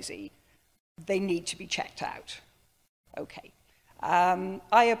like crazy, they need to be checked out. Okay.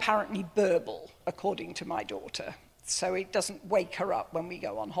 I apparently burble, according to my daughter, so it doesn't wake her up when we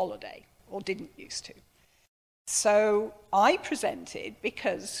go on holiday, or didn't used to. So I presented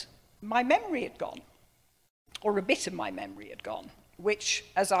because my memory had gone, or a bit of my memory had gone, which,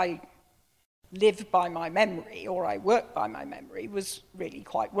 as I live by my memory, or I work by my memory, was really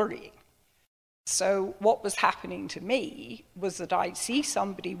quite worrying. So what was happening to me was that I'd see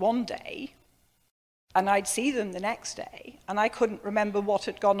somebody one day, and I'd see them the next day, and I couldn't remember what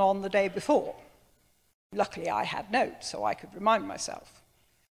had gone on the day before. Luckily, I had notes, so I could remind myself.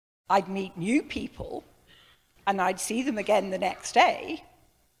 I'd meet new people, and I'd see them again the next day,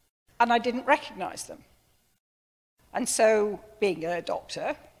 and I didn't recognize them. And so, being a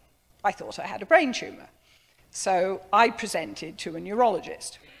doctor, I thought I had a brain tumor. So I presented to a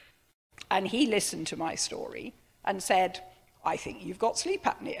neurologist, and he listened to my story and said, I think you've got sleep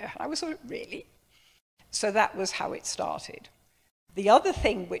apnea. I was sort of, really? So that was how it started. The other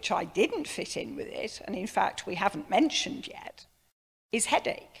thing which I didn't fit in with it, and in fact we haven't mentioned yet, is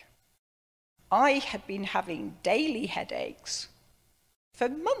headache. I had been having daily headaches for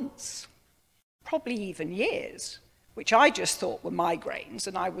months, probably even years, which I just thought were migraines,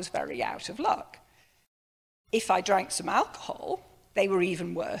 and I was very out of luck. If I drank some alcohol, they were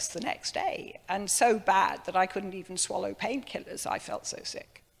even worse the next day, and so bad that I couldn't even swallow painkillers. I felt so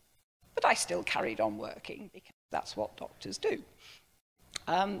sick. But I still carried on working, because that's what doctors do.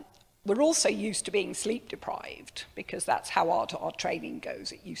 We're also used to being sleep deprived, because that's how our training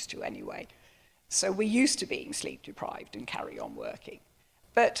goes. It used to anyway. So we're used to being sleep deprived and carry on working.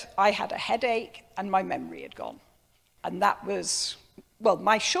 But I had a headache, and my memory had gone. And that was, well,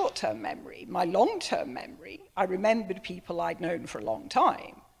 my short-term memory. My long-term memory, I remembered people I'd known for a long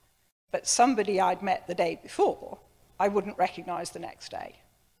time, but somebody I'd met the day before, I wouldn't recognize the next day.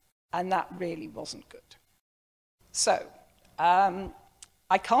 And that really wasn't good. So,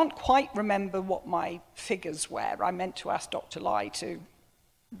 I can't quite remember what my figures were. I meant to ask Dr. Lai to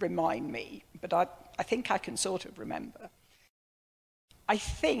remind me, but I think I can sort of remember. I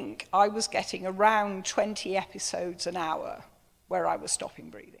think I was getting around 20 episodes an hour where I was stopping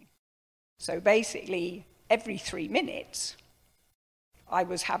breathing. So basically, every 3 minutes, I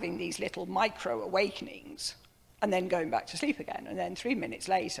was having these little micro awakenings and then going back to sleep again, and then 3 minutes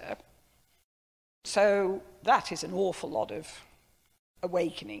later. So that is an awful lot of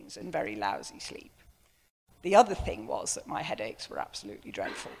awakenings and very lousy sleep. The other thing was that my headaches were absolutely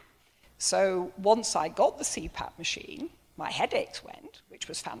dreadful. So once I got the CPAP machine, my headaches went, which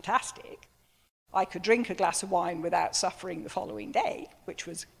was fantastic. I could drink a glass of wine without suffering the following day, which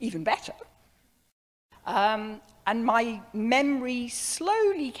was even better. And my memory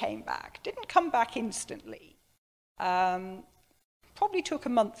slowly came back. Didn't come back instantly. Probably took a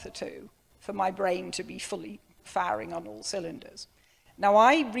month or two for my brain to be fully firing on all cylinders. Now,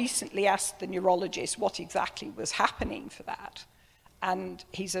 I recently asked the neurologist what exactly was happening for that. And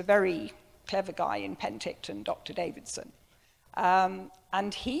he's a very clever guy in Penticton, Dr. Davidson.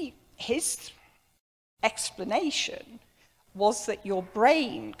 And his explanation was that your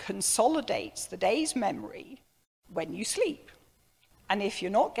brain consolidates the day's memory when you sleep. And if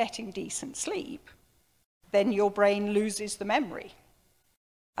you're not getting decent sleep, then your brain loses the memory.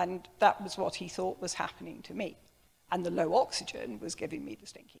 And that was what he thought was happening to me. And the low oxygen was giving me the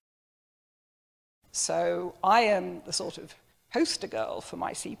stinky. So I am the sort of poster girl for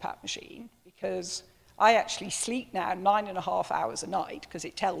my CPAP machine, because I actually sleep now 9.5 hours a night, because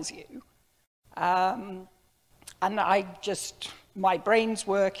it tells you. And my brain's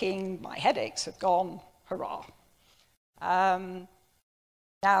working, my headaches have gone, hurrah.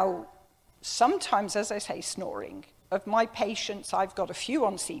 Now, sometimes, as I say, snoring. Of my patients, I've got a few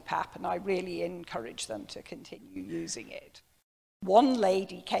on CPAP, and I really encourage them to continue using it. One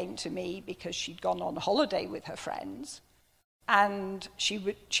lady came to me because she'd gone on holiday with her friends, and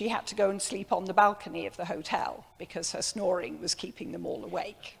she had to go and sleep on the balcony of the hotel because her snoring was keeping them all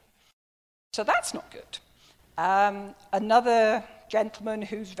awake. So that's not good. Another gentleman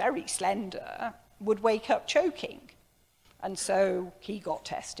who's very slender would wake up choking. And so he got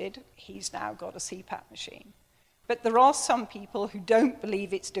tested. He's now got a CPAP machine. But there are some people who don't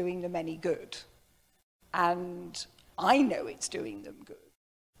believe it's doing them any good. And I know it's doing them good,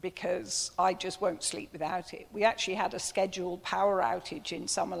 because I just won't sleep without it. We actually had a scheduled power outage in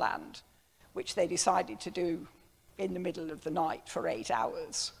Summerland, which they decided to do in the middle of the night for 8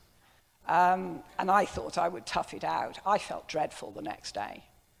 hours. And I thought I would tough it out. I felt dreadful the next day.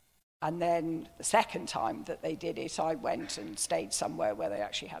 And then the second time that they did it, I went and stayed somewhere where they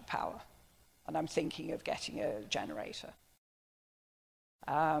actually had power. And I'm thinking of getting a generator.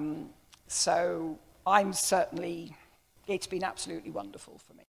 So I'm certainly, it's been absolutely wonderful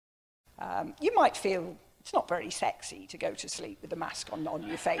for me. You might feel it's not very sexy to go to sleep with a mask on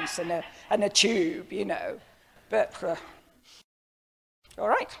your face and a tube, you know. But, all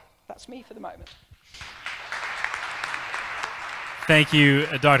right, that's me for the moment. Thank you,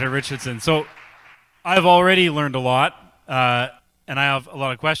 Dr. Richardson. So I've already learned a lot, and I have a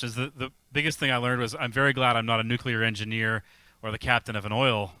lot of questions. The biggest thing I learned was I'm very glad I'm not a nuclear engineer or the captain of an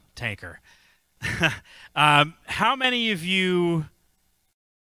oil tanker. How many of you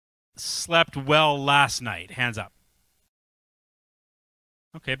slept well last night? Hands up.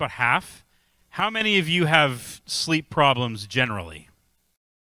 Okay, about half. How many of you have sleep problems generally?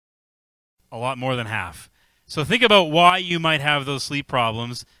 A lot more than half. So think about why you might have those sleep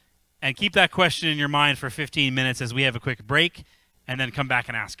problems and keep that question in your mind for 15 minutes as we have a quick break and then come back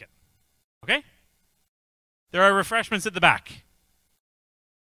and ask it. Okay? There are refreshments at the back.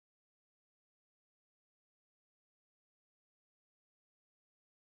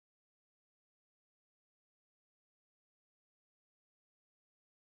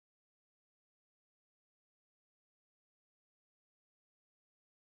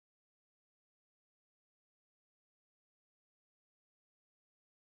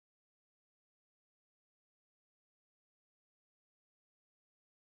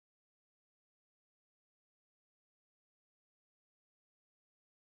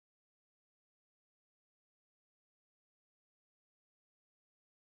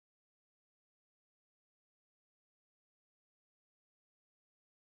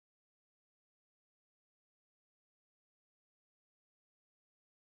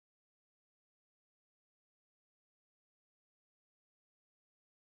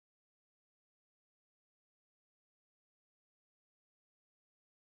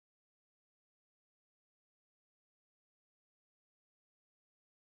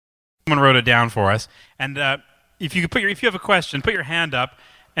 Someone wrote it down for us, and if you have a question, put your hand up,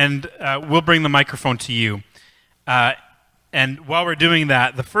 and we'll bring the microphone to you. And while we're doing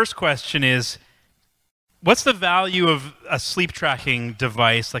that, the first question is, what's the value of a sleep tracking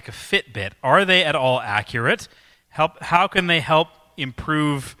device like a Fitbit? Are they at all accurate? How can they help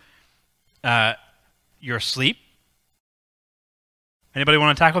improve your sleep? Anybody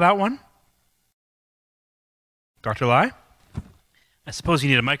want to tackle that one? Dr. Lai? I suppose you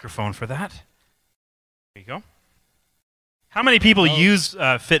need a microphone for that. There you go. How many people use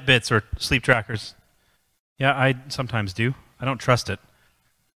Fitbits or sleep trackers? Yeah, I sometimes do. I don't trust it.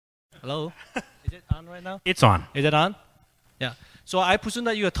 Hello? Is it on right now? It's on. Is it on? Yeah. So I presume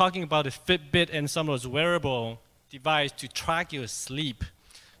that you are talking about a Fitbit and some of those wearable device to track your sleep.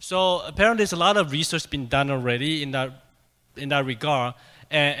 So apparently there's a lot of research been done already in that regard.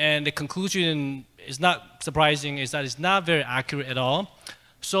 And the conclusion is not surprising, is that it's not very accurate at all.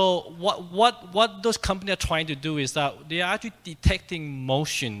 So what those companies are trying to do is that they are actually detecting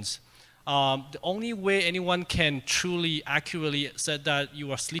motions. The only way anyone can truly accurately say that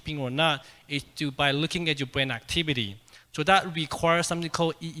you are sleeping or not is by looking at your brain activity. So that requires something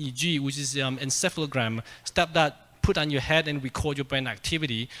called EEG, which is encephalogram, stuff that put on your head and record your brain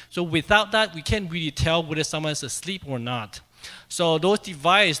activity. So without that, we can't really tell whether someone's asleep or not. So those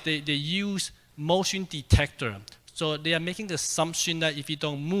devices, they use motion detector. So they are making the assumption that if you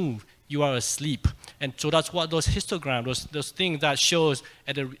don't move, you are asleep. And so that's what those histograms, those things that shows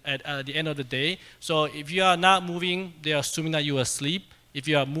at the end of the day. So if you are not moving, they are assuming that you are asleep. If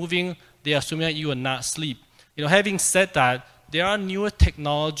you are moving, they are assuming that you are not asleep. You know, having said that, there are newer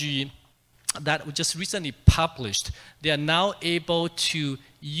technology that was just recently published. They are now able to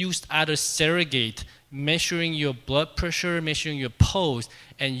use other surrogate, measuring your blood pressure, measuring your pulse,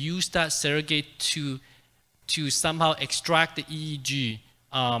 and use that surrogate to somehow extract the EEG.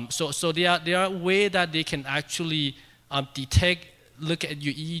 So there are ways that they can actually detect, look at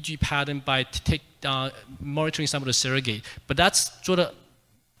your EEG pattern by monitoring some of the surrogate. But that's sort of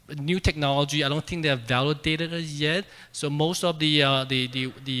new technology. I don't think they have validated it yet. So most of the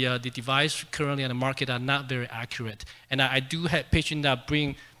devices currently on the market are not very accurate. And I do have patients that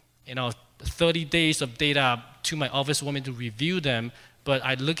bring, 30 days of data to my office, want me to review them. But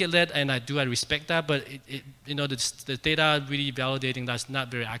I look at that and I respect that. But the data really validating that's not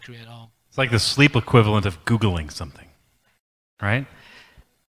very accurate at all. It's like the sleep equivalent of Googling something, right?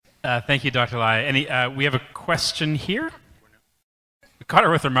 Thank you, Dr. Lai. We have a question here. We caught her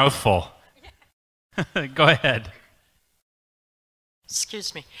with her mouth full. Go ahead.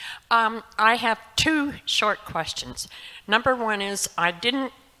 Excuse me. I have two short questions. Number one is, I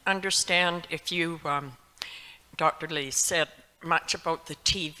didn't understand if you, Dr. Lee, said much about the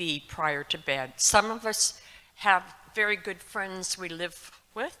TV prior to bed. Some of us have very good friends we live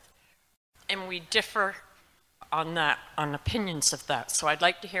with, and we differ on that, on opinions of that. So I'd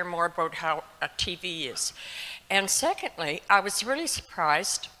like to hear more about how a TV is. And secondly, I was really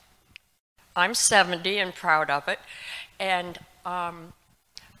surprised. I'm 70 and proud of it. And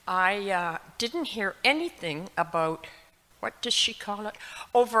I didn't hear anything about, what does she call it?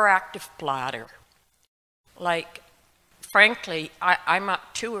 Overactive bladder. Like, frankly, I'm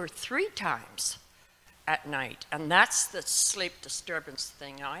up 2 or 3 times at night. And that's the sleep disturbance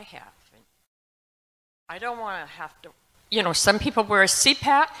thing I have. I don't want to have to you know, some people wear a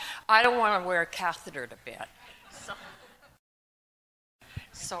CPAP. I don't want to wear a catheter to bed. So,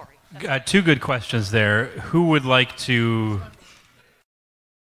 sorry. Two good questions there. Who would like to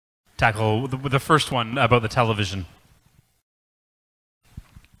tackle the first one about the television?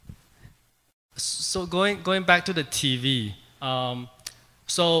 So going back to the TV,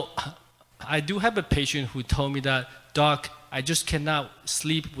 so I do have a patient who told me that, Doc, I just cannot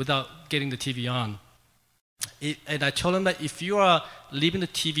sleep without getting the TV on. And I told him that if you are leaving the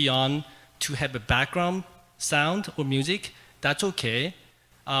TV on to have a background sound or music, that's okay.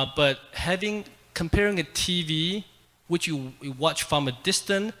 But comparing a TV, which you watch from a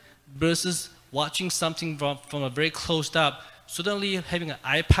distance, versus watching something from a very closed up, suddenly having an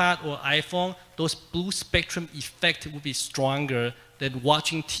iPad or iPhone, those blue spectrum effect will be stronger than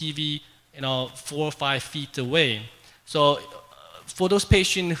watching TV, 4 or 5 feet away. So for those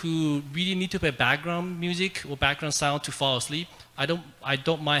patients who really need to have background music or background sound to fall asleep, I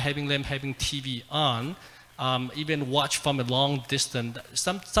don't mind having them having TV on, even watch from a long distance.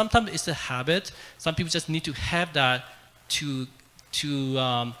 Sometimes it's a habit. Some people just need to have that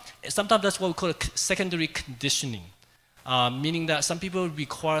sometimes that's what we call secondary conditioning. Meaning that some people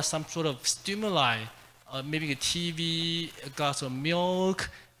require some sort of stimuli, maybe a TV, a glass of milk,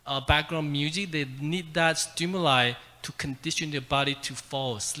 background music. They need that stimuli to condition their body to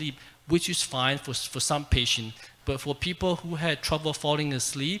fall asleep, which is fine for some patients. But for people who had trouble falling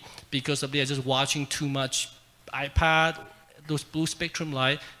asleep because they're just watching too much iPad, those blue spectrum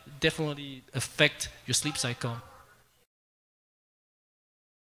light definitely affect your sleep cycle.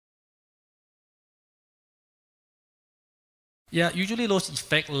 Yeah, usually those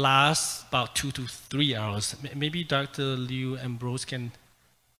effects last about 2 to 3 hours. Maybe Dr. Liu-Ambrose can...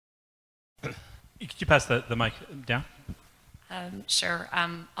 Could you pass the mic down? Sure.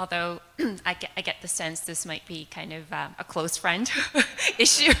 Although I get the sense this might be kind of a close friend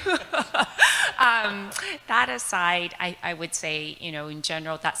issue. That aside, I would say, in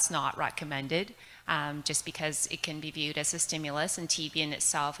general, that's not recommended. Just because it can be viewed as a stimulus, and TV in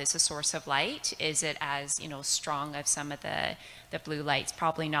itself is a source of light. Is it as strong as some of the blue lights?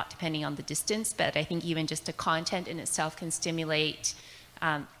 Probably not, depending on the distance. But I think even just the content in itself can stimulate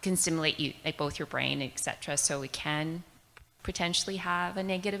you, like both your brain, etc. So it can potentially have a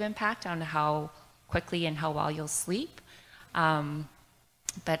negative impact on how quickly and how well you'll sleep.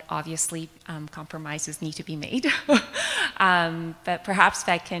 But obviously, compromises need to be made. But perhaps if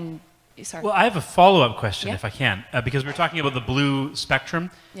I can. Sorry. Well, I have a follow-up question, Yeah. if I can, because we're talking about the blue spectrum.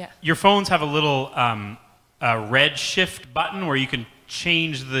 Yeah. Your phones have a little red shift button where you can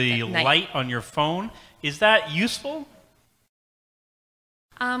change the light on your phone. Is that useful?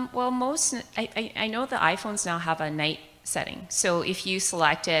 Well, I know the iPhones now have a night setting. So if you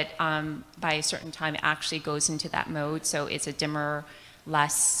select it by a certain time, it actually goes into that mode. So it's a dimmer,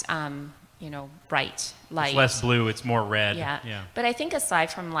 less bright light. It's less blue, it's more red. Yeah. But I think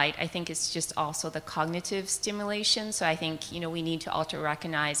aside from light, I think it's just also the cognitive stimulation. So I think, we need to also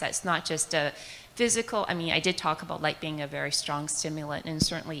recognize that it's not just a physical, I did talk about light being a very strong stimulant, and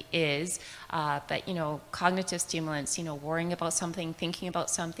certainly is, but, cognitive stimulants, worrying about something, thinking about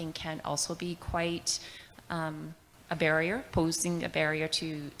something can also be quite a barrier, posing a barrier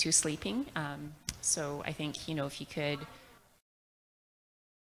to sleeping. So I think, if you could...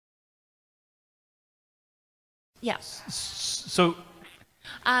 Yeah. So,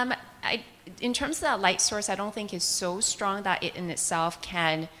 in terms of that light source, I don't think is so strong that it in itself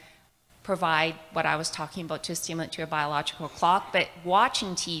can provide what I was talking about to stimulate your biological clock. But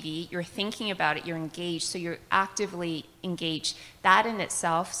watching TV, you're thinking about it, you're engaged, so you're actively engaged. That in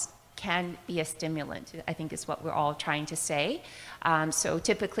itself can be a stimulant, I think is what we're all trying to say. So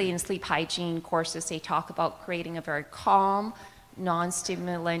typically in sleep hygiene courses, they talk about creating a very calm,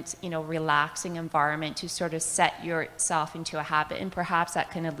 non-stimulant, relaxing environment to sort of set yourself into a habit. And perhaps that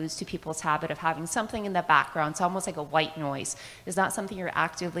kind of alludes to people's habit of having something in the background. It's almost like a white noise. It's not something you're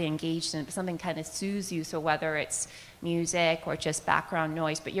actively engaged in, but something kind of soothes you. So whether it's music or just background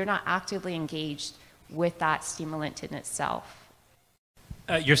noise, but you're not actively engaged with that stimulant in itself.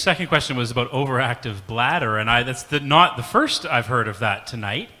 your second question was about overactive bladder, and that's not the first I've heard of that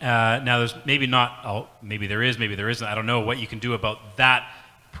tonight. Now, there's maybe not, maybe there is, maybe there isn't. I don't know what you can do about that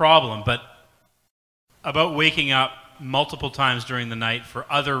problem, but about waking up multiple times during the night for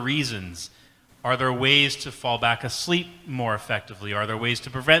other reasons, are there ways to fall back asleep more effectively? Are there ways to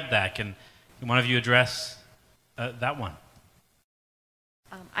prevent that? Can one of you address that one?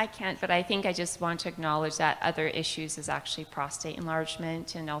 I can't, but I think I just want to acknowledge that other issues is actually prostate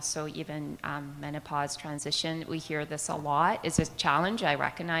enlargement and also even menopause transition. We hear this a lot. It's a challenge. I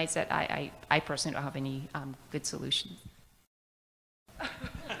recognize that I personally don't have any good solutions.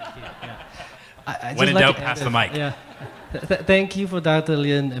 I When in just doubt, to pass add the mic. Yeah. Thank you for Dr.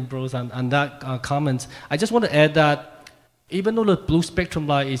 Liu-Ambrose on that comment. I just want to add that even though the blue spectrum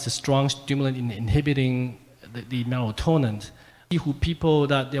light is a strong stimulant in inhibiting the melatonin, people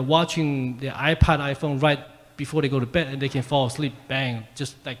that they're watching their iPad, iPhone right before they go to bed and they can fall asleep, bang,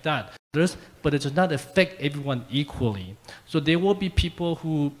 just like that. But it does not affect everyone equally. So there will be people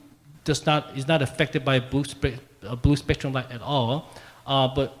who is not affected by blue spectrum light at all,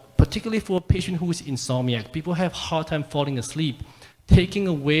 but particularly for a patient who is insomniac, people have hard time falling asleep. Taking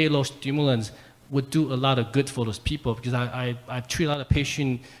away those stimulants would do a lot of good for those people, because I treat a lot of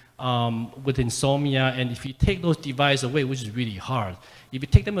patients with insomnia, and if you take those devices away, which is really hard, if you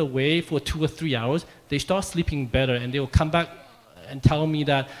take them away for 2 or 3 hours, they start sleeping better, and they will come back and tell me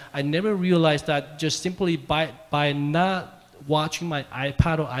that I never realized that just simply by not watching my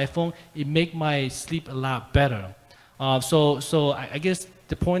iPad or iPhone, it make my sleep a lot better. So I guess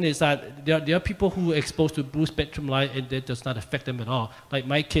the point is that there are people who are exposed to blue spectrum light and that does not affect them at all. Like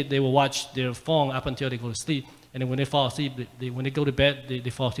my kid, they will watch their phone up until they go to sleep, and then when they fall asleep, when they go to bed, they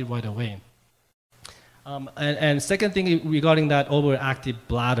fall asleep right away. And second thing regarding that overactive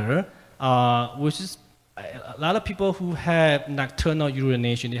bladder, which is a lot of people who have nocturnal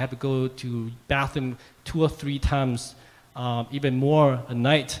urination, they have to go to bathroom 2 or 3 times, even more a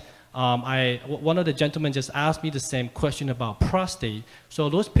night. One of the gentlemen just asked me the same question about prostate. So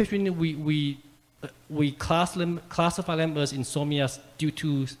those patients, we classify them as insomnia due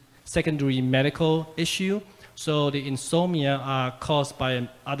to secondary medical issue. So the insomnia are caused by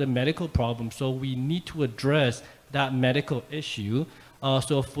other medical problems. So we need to address that medical issue.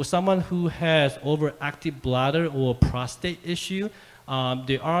 So for someone who has overactive bladder or prostate issue,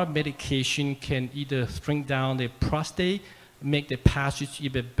 there are medication can either shrink down the prostate, make the passage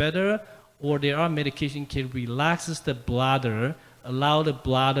even better, or there are medication can relaxes the bladder, allow the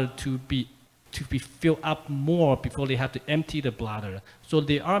bladder to be filled up more before they have to empty the bladder. So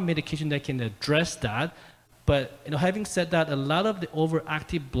there are medication that can address that. But having said that, a lot of the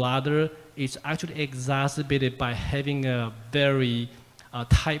overactive bladder is actually exacerbated by having a very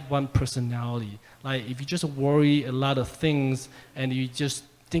type 1 personality. Like if you just worry a lot of things and you just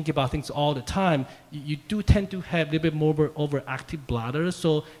think about things all the time, you do tend to have a little bit more overactive bladder.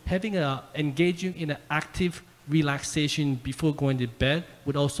 So engaging in an active relaxation before going to bed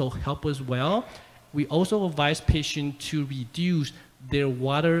would also help as well. We also advise patients to reduce their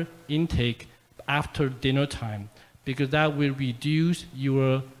water intake after dinner time, because that will reduce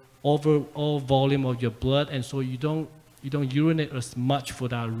your overall volume of your blood, and so you don't urinate as much for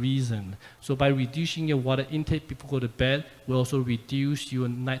that reason. So by reducing your water intake before you go to bed, will also reduce your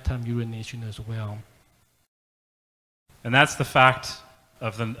nighttime urination as well. And that's the fact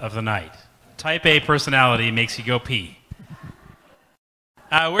of the night. Type A personality makes you go pee.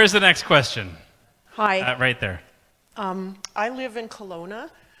 Where's the next question? Hi. Right there. I live in Kelowna,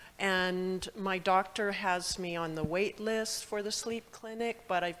 and my doctor has me on the wait list for the sleep clinic,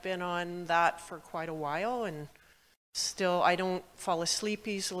 but I've been on that for quite a while, and still I don't fall asleep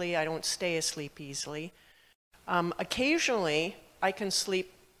easily, I don't stay asleep easily. Occasionally, I can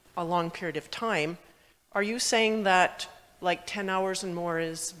sleep a long period of time. Are you saying that like 10 hours and more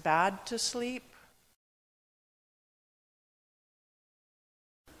is bad to sleep?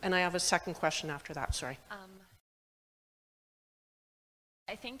 And I have a second question after that, sorry.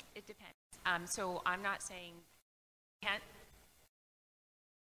 I think it depends. So I'm not saying can't.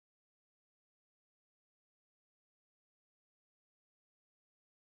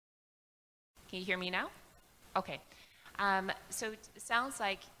 Can you hear me now? Okay. So it sounds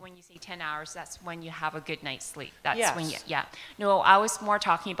like when you say 10 hours, that's when you have a good night's sleep. That's yes. when yeah. No, I was more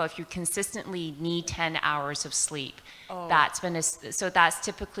talking about if you consistently need 10 hours of sleep. Oh. So that's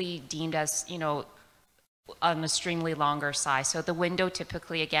typically deemed as, an extremely longer size. So the window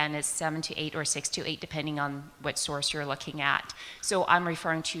typically, again, is 7 to 8 or 6 to 8, depending on what source you're looking at. So I'm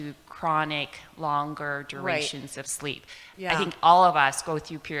referring to chronic, longer durations of sleep. Yeah. I think all of us go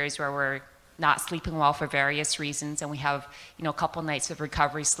through periods where we're not sleeping well for various reasons, and we have, a couple nights of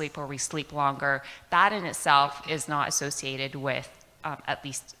recovery sleep where we sleep longer. That in itself is not associated with, at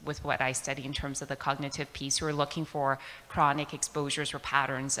least with what I study in terms of the cognitive piece. We're looking for chronic exposures or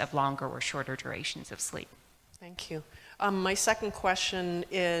patterns of longer or shorter durations of sleep. Thank you. My second question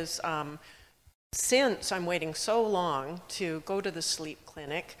is, since I'm waiting so long to go to the sleep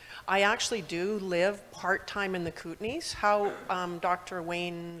clinic, I actually do live part-time in the Kootenays. How, Dr.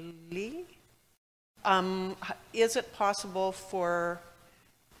 Wayne Lee? Is it possible for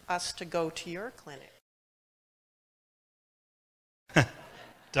us to go to your clinic?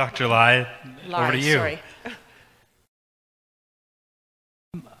 Dr. Lai, over to you. Sorry.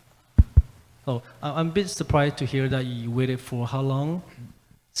 Oh, I'm a bit surprised to hear that you waited for how long?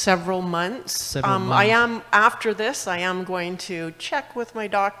 Several months. Several months. I am, after this, I am going to check with my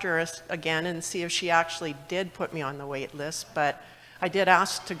doctor again and see if she actually did put me on the wait list, but I did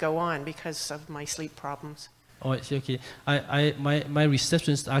ask to go on because of my sleep problems. Oh, it's okay. My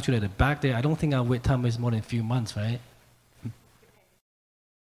receptionist actually at the back there. I don't think our wait time is more than a few months, right?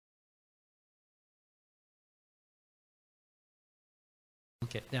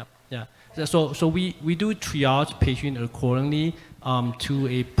 Okay, yeah. So we do triage patient accordingly to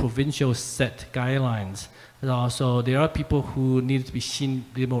a provincial set guidelines. So there are people who need to be seen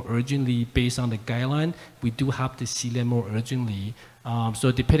a little more urgently based on the guideline. We do have to see them more urgently.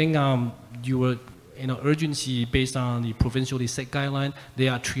 So depending on your urgency based on the provincially set guideline, they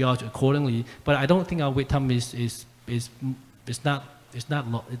are triaged accordingly. But I don't think our wait time is not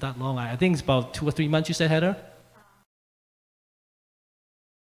long. I think it's about 2 or 3 months. You said, Heather?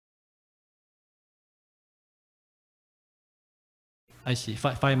 I see.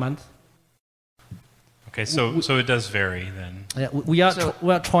 5 months. Okay, so it does vary then. Yeah, we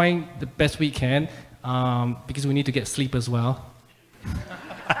are trying the best we can because we need to get sleep as well.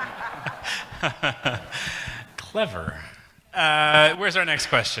 Clever. Where's our next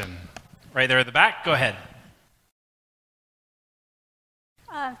question? Right there at the back. Go ahead.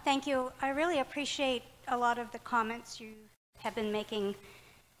 Thank you. I really appreciate a lot of the comments you have been making,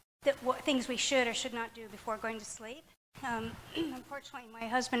 things we should or should not do before going to sleep. Unfortunately, my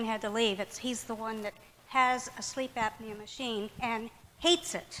husband had to leave. He's the one that has a sleep apnea machine and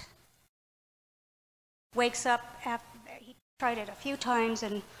hates it. Wakes up, he tried it a few times,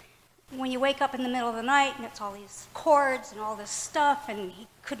 and when you wake up in the middle of the night and it's all these cords and all this stuff, and he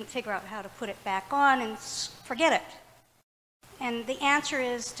couldn't figure out how to put it back on, and forget it. And the answer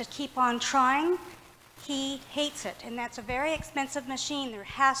is to keep on trying. He hates it, and that's a very expensive machine. There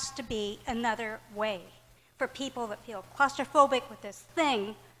has to be another way for people that feel claustrophobic with this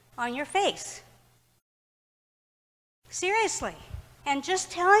thing on your face. Seriously. And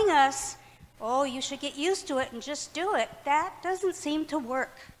just telling us, oh, you should get used to it and just do it, that doesn't seem to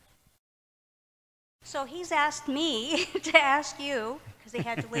work. So he's asked me to ask you, because he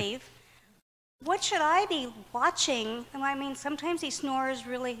had to leave, what should I be watching? And I mean, sometimes he snores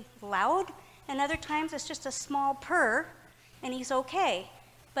really loud, and other times it's just a small purr, and he's okay.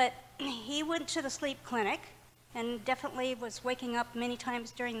 But he went to the sleep clinic and definitely was waking up many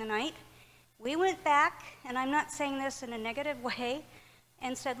times during the night. We went back, and I'm not saying this in a negative way,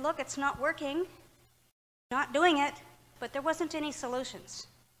 and said, look, it's not working, not doing it, but there wasn't any solutions.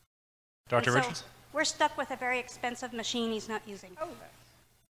 Dr. Richardson? So we're stuck with a very expensive machine he's not using.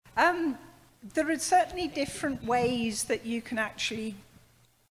 There are certainly different ways that you can actually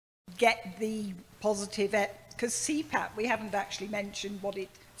get the positive, because CPAP, we haven't actually mentioned what it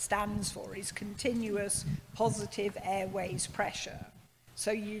stands for, is continuous positive airways pressure.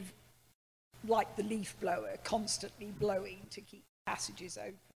 So you've, like the leaf blower, constantly blowing to keep passages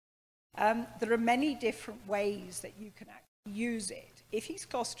open. There are many different ways that you can actually use it. If he's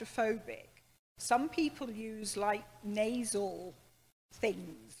claustrophobic, some people use like nasal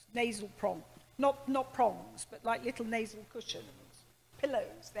things, nasal prongs, not prongs, but like little nasal cushions,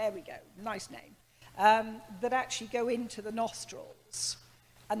 pillows, there we go, nice name, that actually go into the nostrils,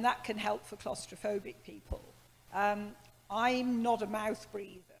 and that can help for claustrophobic people. I'm not a mouth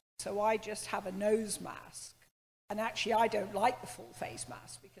breather, so I just have a nose mask, and actually I don't like the full face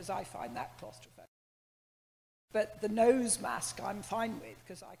mask because I find that claustrophobic. But the nose mask I'm fine with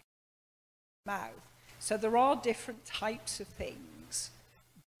because I can mouth. So there are different types of things.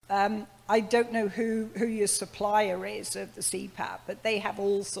 I don't know who your supplier is of the CPAP, but they have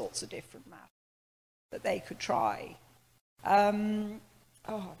all sorts of different masks that they could try. I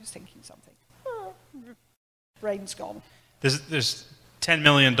was thinking something. Brain's gone. There's $10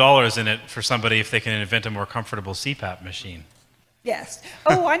 million in it for somebody if they can invent a more comfortable CPAP machine. Yes.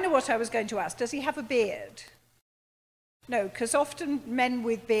 Oh, I know what I was going to ask. Does he have a beard? No, because often men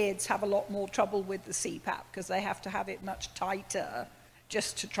with beards have a lot more trouble with the CPAP because they have to have it much tighter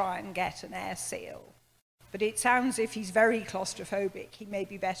just to try and get an air seal. But it sounds if he's very claustrophobic, he may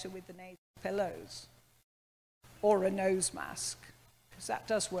be better with the nasal pillows or a nose mask, because that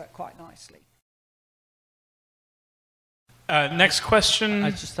does work quite nicely. Next question.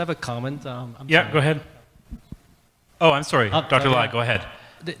 I just have a comment. Go ahead. Oh, I'm sorry. Dr. Lai, go ahead.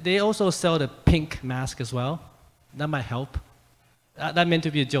 They also sell the pink mask as well. That might help. That meant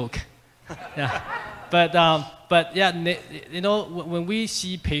to be a joke. Yeah. But yeah, when we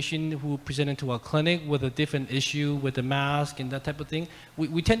see patients who present into our clinic with a different issue with the mask and that type of thing,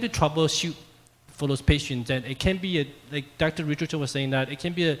 we tend to troubleshoot for those patients. And it can be, like Dr. Richardson was saying, that it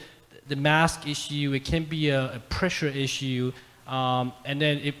can be the mask issue, it can be a pressure issue. And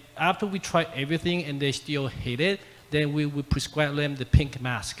then after we try everything and they still hate it, then we would prescribe them the pink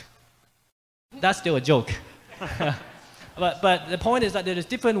mask. That's still a joke. But the point is that there is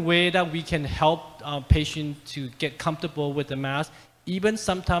different way that we can help patients to get comfortable with the mask. Even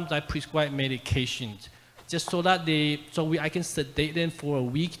sometimes I prescribe medications just so that I can sedate them for a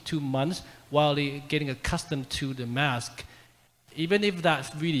week, 2 months while they're getting accustomed to the mask. Even if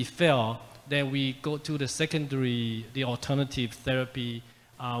that really fails, then we go to the alternative therapy,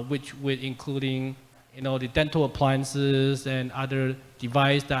 which would including, the dental appliances and other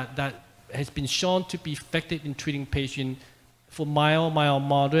device that has been shown to be effective in treating patients for mild,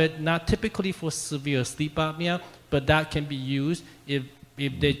 moderate, not typically for severe sleep apnea, but that can be used if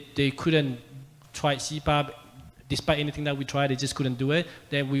they couldn't try CPAP, despite anything that we tried, they just couldn't do it,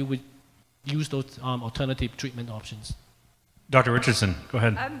 then we would use those alternative treatment options. Dr. Richardson, go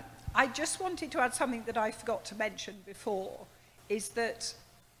ahead. I just wanted to add something that I forgot to mention before, is that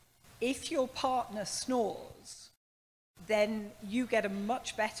if your partner snores, then you get a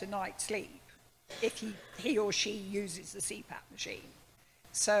much better night's sleep if he or she uses the CPAP machine.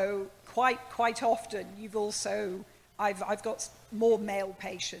 So quite often I've got more male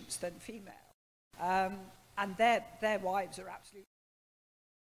patients than female, and their wives are absolutely,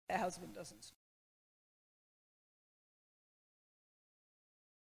 their husband doesn't snore.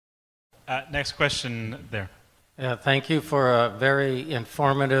 Next question there. Yeah, thank you for a very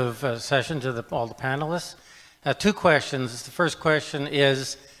informative session to all the panelists. 2 questions. The first question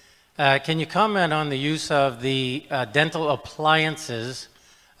is, can you comment on the use of the dental appliances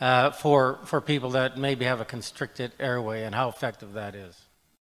for people that maybe have a constricted airway and how effective that is?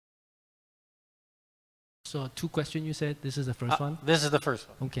 So 2 questions you said, this is the first one? This is the first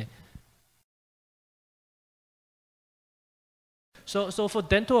one. Okay. So for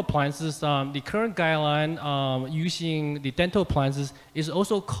dental appliances, the current guideline using the dental appliances is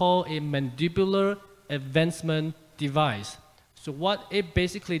also called a mandibular advancement device. So what it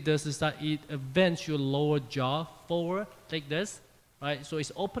basically does is that it advances your lower jaw forward like this, right? So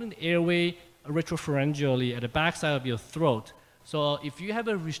it's opening the airway retropharyngally at the backside of your throat. So if you have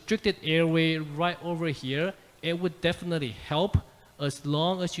a restricted airway right over here, it would definitely help as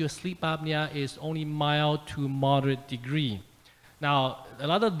long as your sleep apnea is only mild to moderate degree. Now, a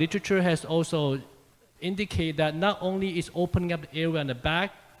lot of literature has also indicated that not only is opening up the airway on the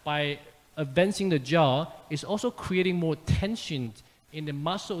back by advancing the jaw, it's also creating more tension in the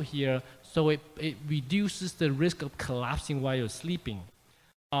muscle here, so it reduces the risk of collapsing while you're sleeping.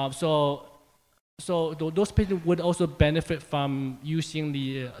 So those patients would also benefit from using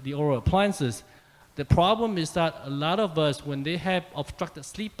the oral appliances. The problem is that a lot of us, when they have obstructed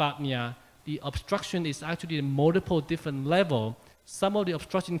sleep apnea, the obstruction is actually at multiple different levels. Some of the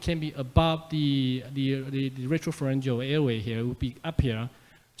obstruction can be above the retropharyngeal airway here, it would be up here.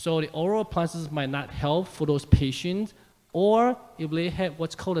 So the oral appliances might not help for those patients, or if they have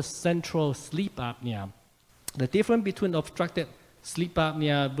what's called a central sleep apnea. The difference between obstructed sleep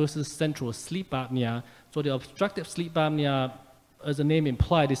apnea versus central sleep apnea, so the obstructive sleep apnea, as the name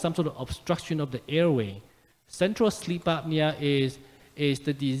implied, is some sort of obstruction of the airway. Central sleep apnea is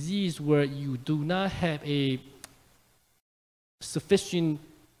the disease where you do not have a sufficient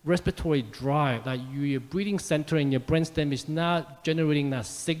respiratory drive, like your breathing center in your brainstem is not generating that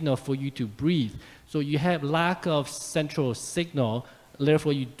signal for you to breathe. So you have lack of central signal,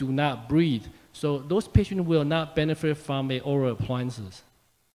 therefore you do not breathe. So those patients will not benefit from oral appliances.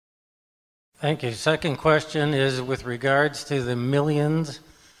 Thank you. Second question is with regards to the millions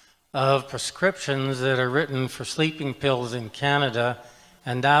of prescriptions that are written for sleeping pills in Canada,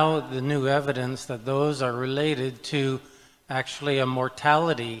 and now the new evidence that those are related to actually a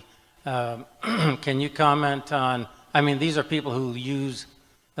mortality. Can you comment on, I mean, these are people who use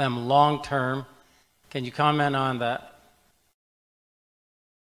them long term. Can you comment on that?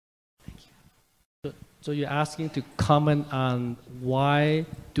 Thank you. So you're asking to comment on why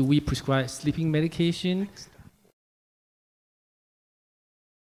do we prescribe sleeping medication?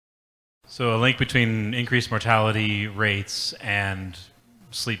 So a link between increased mortality rates and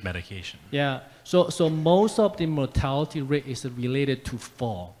sleep medication. Yeah, so most of the mortality rate is related to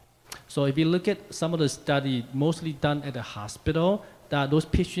fall. So if you look at some of the study, mostly done at the hospital, that those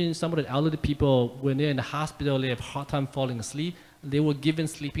patients, some of the elderly people, when they're in the hospital, they have a hard time falling asleep, they were given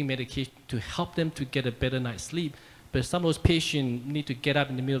sleeping medication to help them to get a better night's sleep. But some of those patients need to get up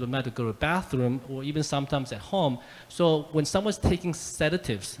in the middle of the night to go to the bathroom, or even sometimes at home. So when someone's taking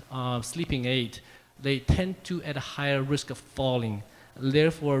sedatives, sleeping aid, they tend to at a higher risk of falling.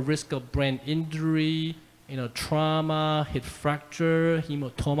 Therefore, risk of brain injury, trauma, hip fracture,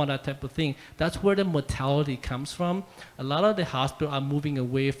 hematoma, that type of thing. That's where the mortality comes from. A lot of the hospitals are moving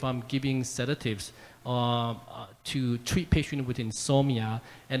away from giving sedatives to treat patients with insomnia,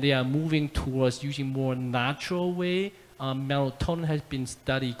 and they are moving towards using more natural way. Melatonin has been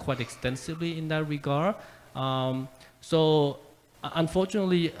studied quite extensively in that regard.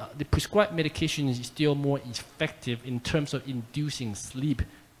 Unfortunately, the prescribed medication is still more effective in terms of inducing sleep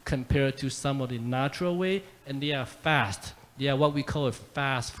compared to some of the natural way, and they are fast. They are what we call a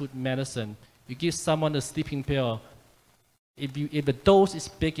fast food medicine. You give someone a sleeping pill, if the dose is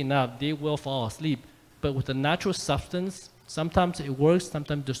big enough, they will fall asleep. But with a natural substance, sometimes it works,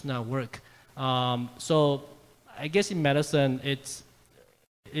 sometimes it does not work. So I guess in medicine, it's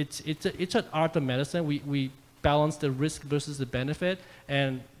an art of medicine. We balance the risk versus the benefit,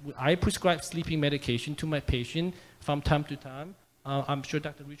 and I prescribe sleeping medication to my patient from time to time. I'm sure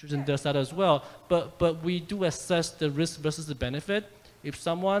Dr. Richardson does that as well, but we do assess the risk versus the benefit. If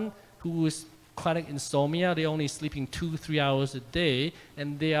someone who is chronic insomnia, they're only sleeping 2-3 hours a day,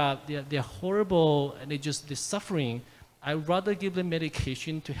 and they're horrible, and they're suffering, I'd rather give them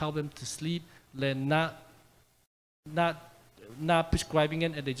medication to help them to sleep than not prescribing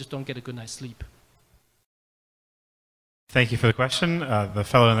it, and they just don't get a good night's sleep. Thank you for the question. The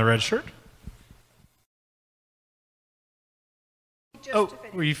fellow in the red shirt.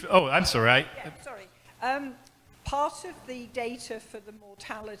 I'm sorry. Sorry. Part of the data for the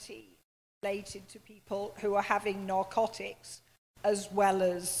mortality related to people who are having narcotics as well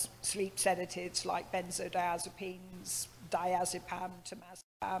as sleep sedatives like benzodiazepines, diazepam,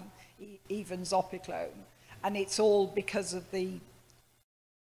 temazepam, even zopiclone. And it's all because of the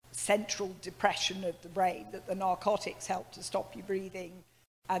central depression of the brain, that the narcotics help to stop you breathing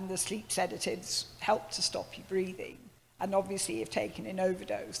and the sleep sedatives help to stop you breathing. And obviously, if taken in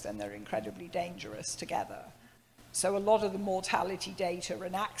overdose, then they're incredibly dangerous together. So a lot of the mortality data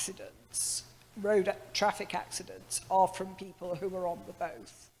and accidents, road traffic accidents, are from people who are on the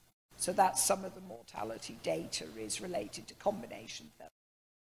both. So that's some of the mortality data is related to combination therapy.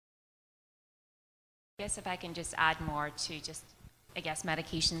 I guess if I can just add more to just,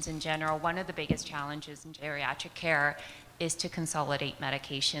 medications in general. One of the biggest challenges in geriatric care is to consolidate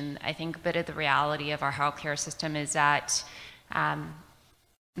medication. I think a bit of the reality of our healthcare system is that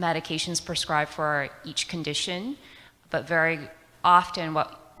medications prescribed for each condition, but very often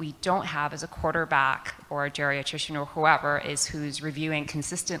what we don't have as a quarterback or a geriatrician or whoever is who's reviewing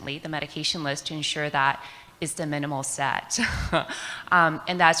consistently the medication list to ensure that is the minimal set.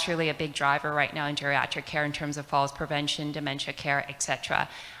 And that's really a big driver right now in geriatric care in terms of falls prevention, dementia care, etc.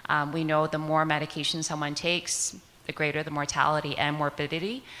 We know the more medication someone takes, the greater the mortality and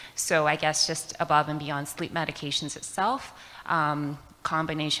morbidity. So I guess just above and beyond sleep medications itself,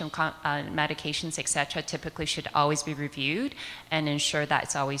 combination medications, etc., typically should always be reviewed and ensure that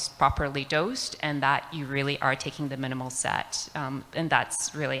it's always properly dosed and that you really are taking the minimal set. And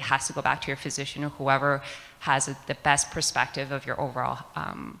that's really has to go back to your physician or whoever has the best perspective of your overall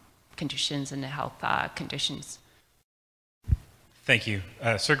conditions and the health conditions. Thank you.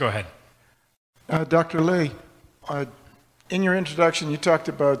 Sir, go ahead. Dr. Lee, in your introduction, you talked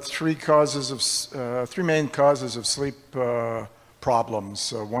about three main causes of sleep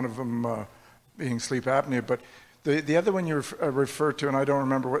problems. One of them being sleep apnea, but the other one you referred to, and I don't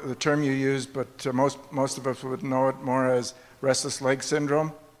remember what the term you used, but most of us would know it more as restless leg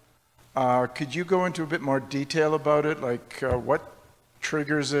syndrome. Could you go into a bit more detail about it, like what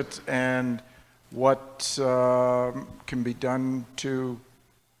triggers it and what can be done to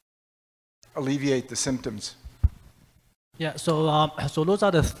alleviate the symptoms? Yeah, so those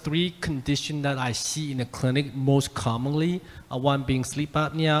are the three conditions that I see in the clinic most commonly. One being sleep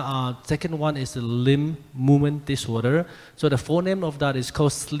apnea. Second one is the limb movement disorder. So the full name of that is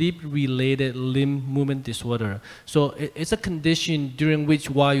called sleep-related limb movement disorder. So it's a condition during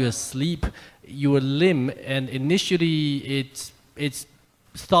which while you're asleep, your limb, and initially it's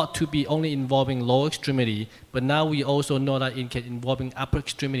thought to be only involving lower extremity, but now we also know that it can involving upper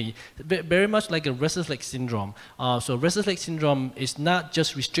extremity, very much like a restless leg syndrome. So restless leg syndrome is not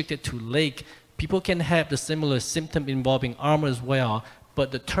just restricted to leg. People can have the similar symptom involving arm as well,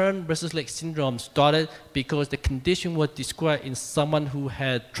 but the term restless leg syndrome started because the condition was described in someone who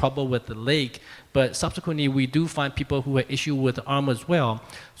had trouble with the leg, but subsequently we do find people who have issue with the arm as well.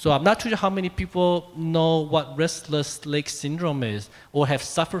 So I'm not sure how many people know what restless leg syndrome is or have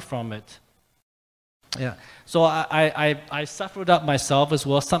suffered from it. Yeah, so I suffered that myself as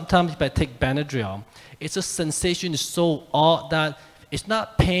well. Sometimes if I take Benadryl, it's a sensation so odd that it's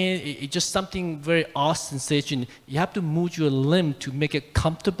not pain, it's just something very odd sensation. You have to move your limb to make it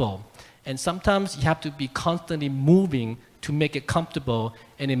comfortable. And sometimes you have to be constantly moving to make it comfortable.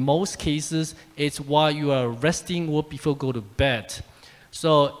 And in most cases, it's while you are resting or before go to bed.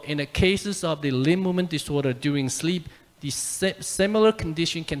 So in the cases of the limb movement disorder during sleep, the similar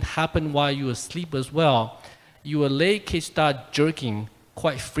condition can happen while you are asleep as well. Your leg can start jerking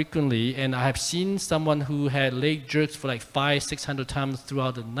quite frequently, and I have seen someone who had leg jerks for like 500-600 times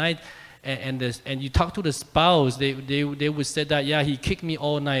throughout the night. And you talk to the spouse, they would say that, yeah, he kicked me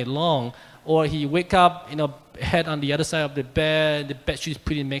all night long, or he wake up, head on the other side of the bed sheet's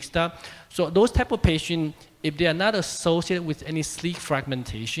pretty mixed up. So those type of patients, if they are not associated with any sleep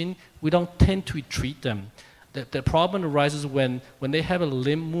fragmentation, we don't tend to treat them. The problem arises when they have a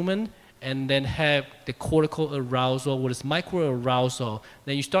limb movement and then have the cortical arousal, what is micro arousal,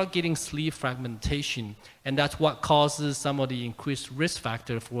 then you start getting sleep fragmentation, and that's what causes some of the increased risk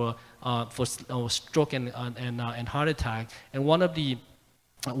factor for stroke and heart attack. And one of the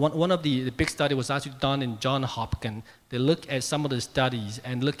big study was actually done in Johns Hopkins. They looked at some of the studies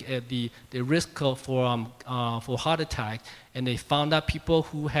and looked at the risk for heart attack, and they found that people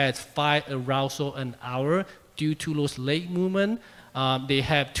who had 5 arousal an hour due to those leg movement, they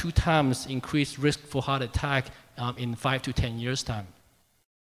have 2 times increased risk for heart attack in 5 to 10 years time.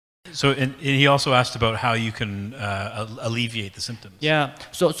 So, and he also asked about how you can alleviate the symptoms. Yeah,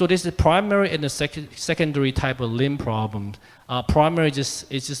 so there's a primary and a secondary type of limb problem. Primary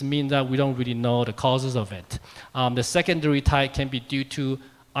just means that we don't really know the causes of it. The secondary type can be due to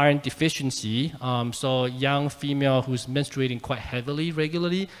iron deficiency. So young female who's menstruating quite heavily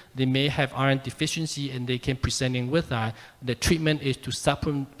regularly, they may have iron deficiency and they can presenting with that. The treatment is to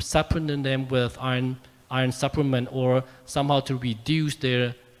supplement them with iron supplement, or somehow to reduce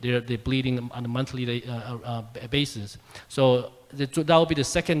their bleeding on a monthly basis. So that will be the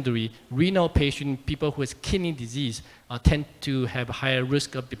secondary. Renal patient, people who has kidney disease, tend to have a higher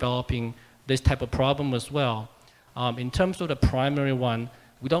risk of developing this type of problem as well. In terms of the primary one,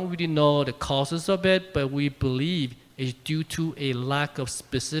 we don't really know the causes of it, but we believe it's due to a lack of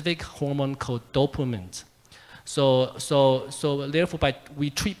specific hormone called dopamine. So therefore,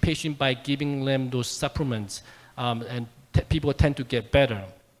 we treat patients by giving them those supplements, and people tend to get better.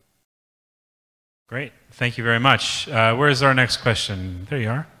 Great, thank you very much. Where is our next question? There you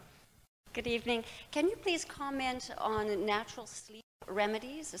are. Good evening. Can you please comment on natural sleep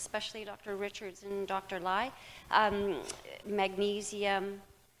remedies, especially Dr. Richardson and Dr. Lai? Magnesium,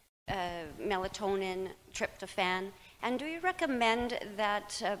 melatonin, tryptophan. And do you recommend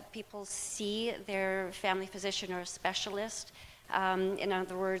that people see their family physician or specialist? In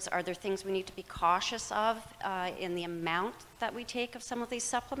other words, are there things we need to be cautious of in the amount that we take of some of these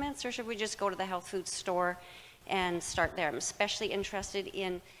supplements, or should we just go to the health food store and start there? I'm especially interested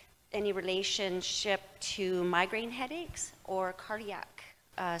in any relationship to migraine headaches or cardiac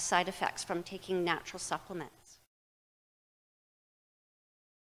side effects from taking natural supplements.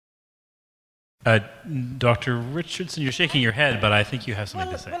 Dr. Richardson, you're shaking your head, but I think you have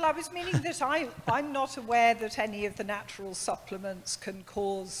something to say. Well, I was meaning that I'm not aware that any of the natural supplements can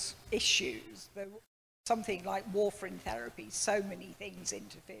cause issues. Something like warfarin therapy, so many things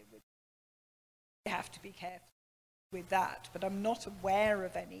interfere with it. You have to be careful with that, but I'm not aware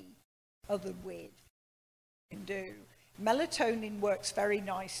of any other weird things you can do. Melatonin works very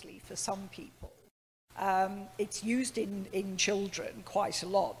nicely for some people. It's used in children quite a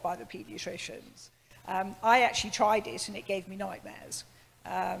lot by the pediatricians. I actually tried it and it gave me nightmares.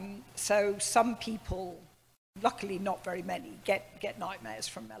 So some people, luckily not very many, get nightmares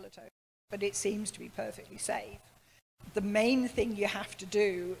from melatonin, but it seems to be perfectly safe. The main thing you have to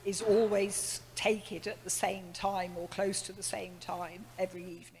do is always take it at the same time or close to the same time every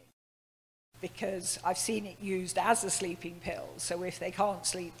evening, because I've seen it used as a sleeping pill. So if they can't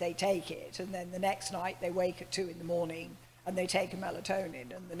sleep, they take it, and then the next night they wake at 2 in the morning and they take a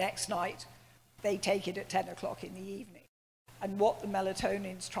melatonin, and the next night they take it at 10 o'clock in the evening. And what the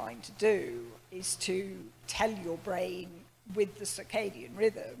melatonin's trying to do is to tell your brain with the circadian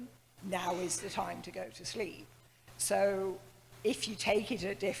rhythm, now is the time to go to sleep. So if you take it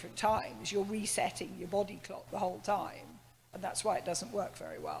at different times, you're resetting your body clock the whole time, and that's why it doesn't work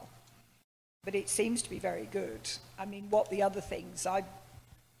very well. But it seems to be very good. I mean, what the other things, I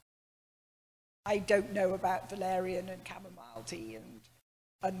don't know about valerian and chamomile tea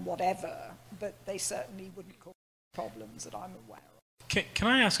and whatever, but they certainly wouldn't cause problems that I'm aware of. Can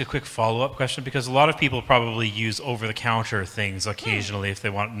I ask a quick follow-up question? Because a lot of people probably use over-the-counter things occasionally if they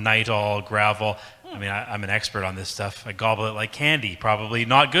want Nitol, Gravel. I mean, I'm an expert on this stuff. I gobble it like candy, probably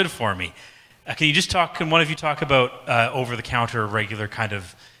not good for me. Can one of you talk about over-the-counter regular kind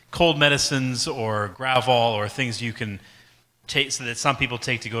of cold medicines or Gravol or things you can so that some people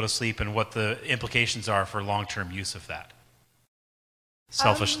take to go to sleep, and what the implications are for long-term use of that?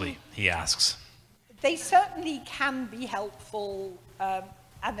 Selfishly, he asks. They certainly can be helpful,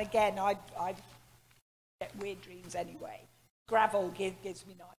 and again, I get weird dreams anyway. Gravel gives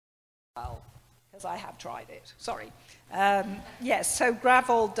me nightmares as well, because I have tried it. Sorry. Yes, so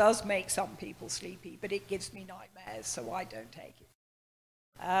gravel does make some people sleepy, but it gives me nightmares, so I don't take it.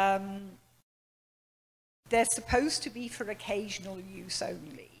 They're supposed to be for occasional use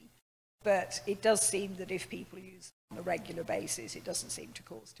only, but it does seem that if people use them on a regular basis, it doesn't seem to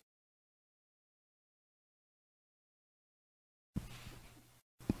cause too much.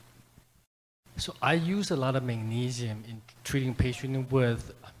 So I use a lot of magnesium in treating patients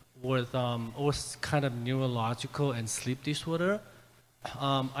with all kind of neurological and sleep disorder.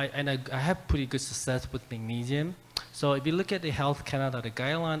 I have pretty good success with magnesium. So if you look at the Health Canada, the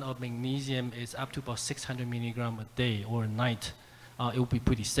guideline of magnesium is up to about 600 milligram a day or a night. It will be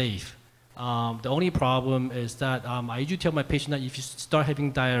pretty safe. The only problem is that I usually tell my patient that if you start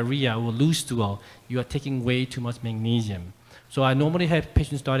having diarrhea or loose stool, you are taking way too much magnesium. So I normally have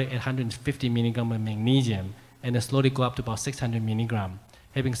patients starting at 150 milligram of magnesium and then slowly go up to about 600 milligram.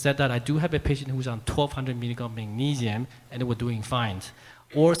 Having said that, I do have a patient who's on 1200 milligram magnesium and we're doing fine.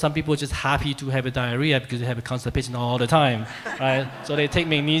 Or some people are just happy to have a diarrhea because they have a constipation all the time, right? So they take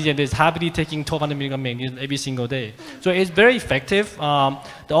magnesium, they're happily taking 1200 milligram magnesium every single day. So it's very effective. The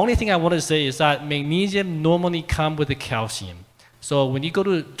only thing I want to say is that magnesium normally comes with the calcium. So when you go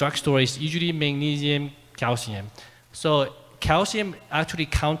to drugstore, it's usually magnesium, calcium. So calcium actually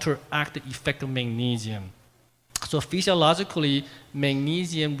counteracts the effect of magnesium. So physiologically,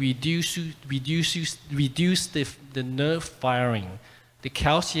 magnesium reduces the nerve firing. The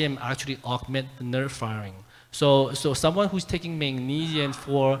calcium actually augments the nerve firing. So someone who's taking magnesium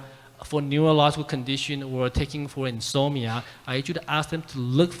for neurological condition or taking for insomnia, I usually ask them to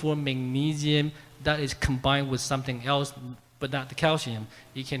look for magnesium that is combined with something else, but not the calcium.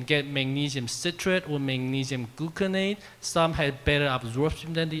 You can get magnesium citrate or magnesium gluconate. Some have better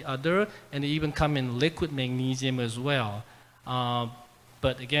absorption than the other, and they even come in liquid magnesium as well.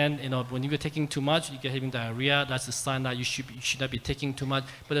 But again, when you're taking too much, you get having diarrhea. That's a sign that you should not be taking too much.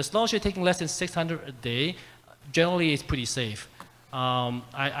 But as long as you're taking less than 600 a day, generally it's pretty safe.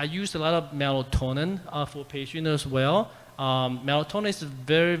 I use a lot of melatonin for patients as well. Melatonin is a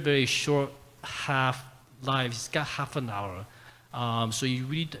very, very short half-life. It's got half an hour. So you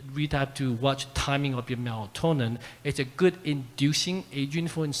really have to watch timing of your melatonin. It's a good inducing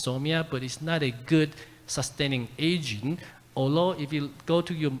agent for insomnia, but it's not a good sustaining agent. Although if you go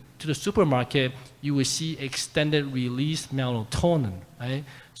to the supermarket, you will see extended release melatonin, right?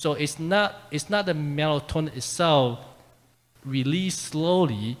 So it's not the melatonin itself released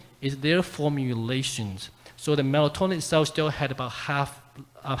slowly, it's their formulations. So the melatonin itself still had about half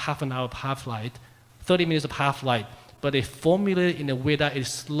an hour of half-life, 30 minutes of half-life, but they formulate in a way that is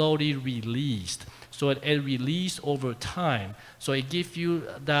slowly released. So it released over time. So it gives you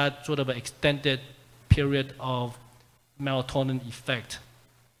that sort of an extended period of melatonin effect.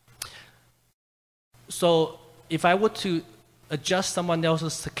 So if I were to adjust someone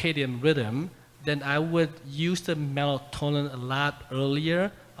else's circadian rhythm, then I would use the melatonin a lot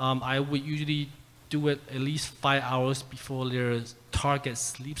earlier. I would usually do it at least 5 hours before their target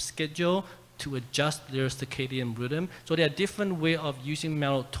sleep schedule to adjust their circadian rhythm. So there are different ways of using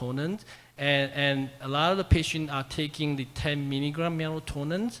melatonin, and a lot of the patients are taking the 10 milligram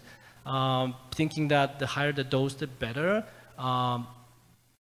melatonin, thinking that the higher the dose, the better.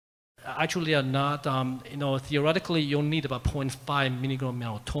 Actually are not, theoretically you'll need about 0.5 milligram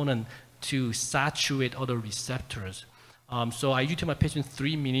melatonin to saturate other receptors. So I usually tell my patients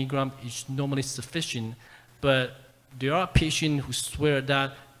 3 milligram is normally sufficient, but there are patients who swear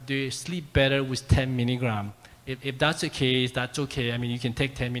that they sleep better with 10 milligram. If that's the case, that's okay. I mean, you can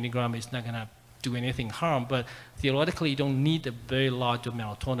take 10 milligram, it's not gonna do anything harm, but theoretically you don't need a very large of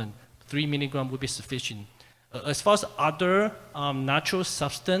melatonin. 3 milligram would be sufficient. As far as other natural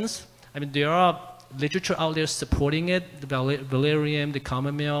substance, I mean, there are literature out there supporting it, the valerian, the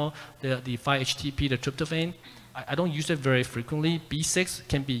chamomile, the 5-HTP, the tryptophan. I don't use it very frequently. B6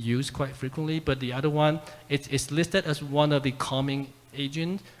 can be used quite frequently, but the other one, it's listed as one of the calming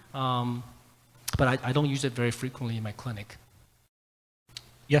agents, but I don't use it very frequently in my clinic.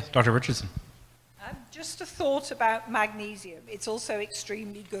 Yes, Dr. Richardson. Just a thought about magnesium. It's also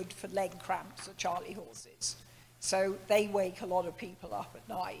extremely good for leg cramps or Charlie horses. So they wake a lot of people up at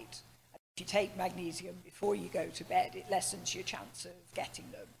night. If you take magnesium before you go to bed, it lessens your chance of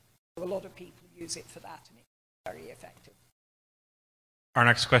getting them. So a lot of people use it for that, and it's very effective. Our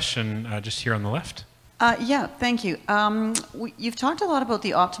next question, just here on the left. Yeah, thank you. You've talked a lot about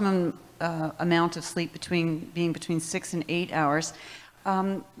the optimum amount of sleep being between 6 and 8 hours.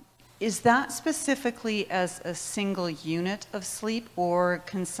 Is that specifically as a single unit of sleep, or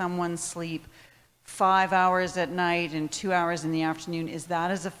can someone sleep 5 hours at night and 2 hours in the afternoon? Is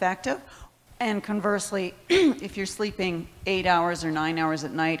that as effective? And conversely, if you're sleeping 8 hours or 9 hours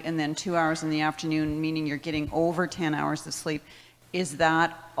at night and then 2 hours in the afternoon, meaning you're getting over 10 hours of sleep, is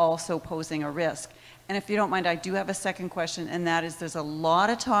that also posing a risk? And if you don't mind, I do have a second question, and that is, there's a lot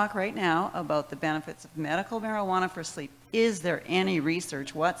of talk right now about the benefits of medical marijuana for sleep. Is there any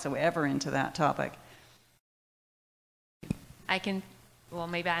research whatsoever into that topic? Well,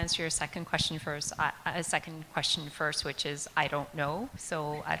 maybe I'll answer your second question first. Which is I don't know.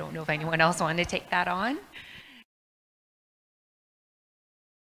 So I don't know if anyone else wanted to take that on.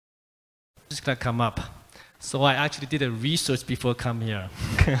 Just gonna come up. So I actually did a research before come here.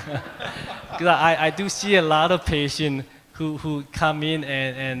 Because I do see a lot of patients who come in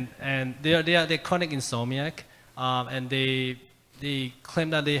and they're chronic insomniac, and they claim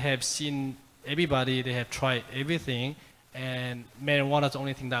that they have seen everybody, they have tried everything, and marijuana is the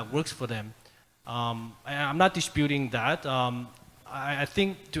only thing that works for them. I'm not disputing that. I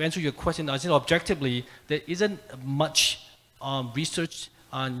think to answer your question, I think objectively there isn't much research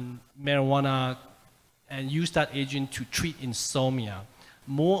on marijuana and use that agent to treat insomnia.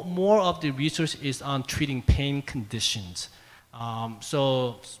 More of the research is on treating pain conditions.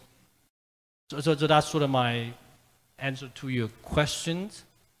 So that's sort of my answer to your questions.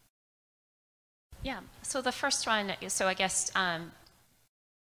 Yeah, so the first one, so I guess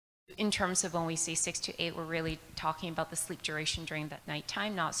in terms of when we say 6 to 8, we're really talking about the sleep duration during that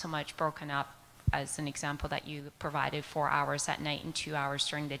nighttime, not so much broken up as an example that you provided, 4 hours at night and 2 hours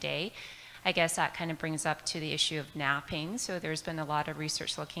during the day. I guess that kind of brings up to the issue of napping. So there's been a lot of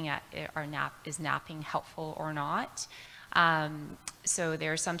research looking at is napping helpful or not. So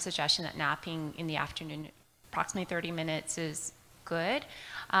there's some suggestion that napping in the afternoon, approximately 30 minutes, is good.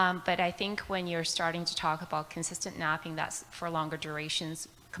 But I think when you're starting to talk about consistent napping, that's for longer durations,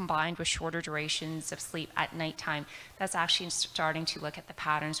 combined with shorter durations of sleep at nighttime, that's actually starting to look at the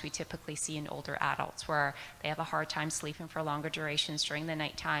patterns we typically see in older adults, where they have a hard time sleeping for longer durations during the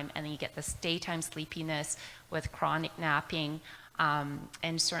nighttime, and then you get this daytime sleepiness with chronic napping.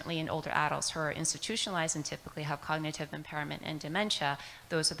 And certainly in older adults who are institutionalized and typically have cognitive impairment and dementia,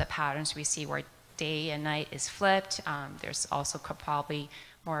 those are the patterns we see where day and night is flipped. There's also probably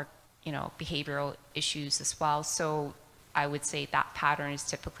more, behavioral issues as well. So I would say that pattern is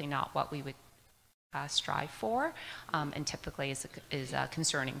typically not what we would strive for, and typically is a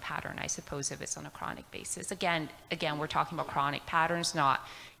concerning pattern, I suppose, if it's on a chronic basis. Again, we're talking about chronic patterns, not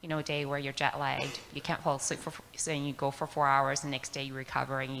a day where you're jet lagged, you can't fall asleep for, saying you go for 4 hours, the next day you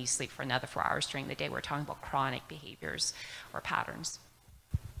recover and you sleep for another 4 hours during the day. We're talking about chronic behaviors or patterns.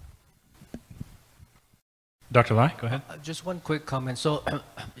 Dr. Lai, go ahead. Just one quick comment. So,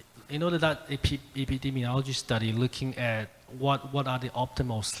 in order that epidemiology study looking at what are the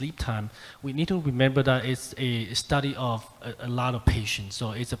optimal sleep time, we need to remember that it's a study of a lot of patients.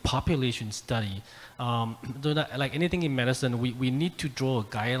 So it's a population study. Like anything in medicine, we need to draw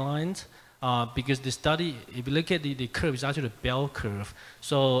guidelines. Because the study, if you look at the curve, it's actually a bell curve.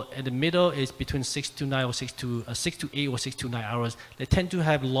 So in the middle is between 6 to 8 or 6 to 9 hours. They tend to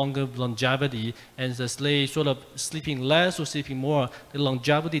have longer longevity, and as they sort of sleeping less or sleeping more, the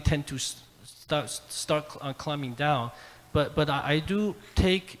longevity tend to start climbing down. But I do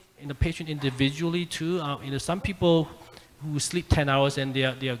take the patient individually too. Some people who sleep 10 hours and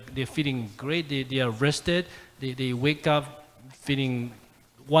they're feeling great. They are rested. They wake up feeling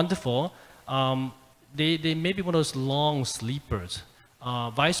wonderful. They may be one of those long sleepers.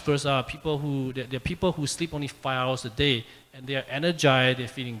 Vice versa, there are people who sleep only 5 hours a day and they are energized, they're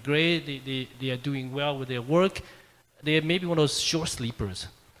feeling great, they are doing well with their work. They may be one of those short sleepers.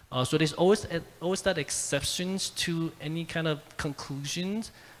 So there's always that exceptions to any kind of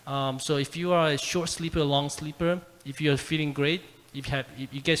conclusions. So if you are a short sleeper, a long sleeper, if you're feeling great, if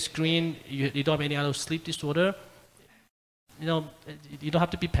you get screened, you don't have any other sleep disorder, you don't have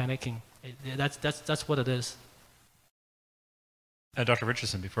to be panicking. That's what it is. Dr.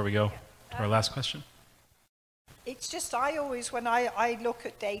 Richardson, before we go to our last question. It's just, I always, when I look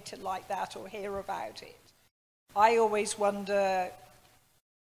at data like that or hear about it, I always wonder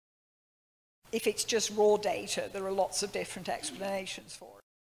if it's just raw data. There are lots of different explanations for it.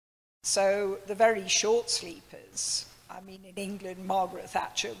 So the very short sleepers, in England, Margaret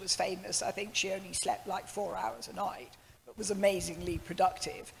Thatcher was famous. I think she only slept like 4 hours a night, but was amazingly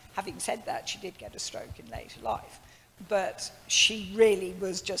productive. Having said that, she did get a stroke in later life. but she really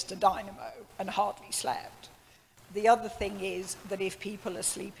was just a dynamo and hardly slept. The other thing is that if people are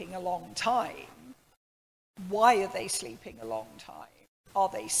sleeping a long time, why are they sleeping a long time? Are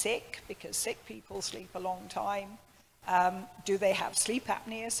they sick? Because sick people sleep a long time. Do they have sleep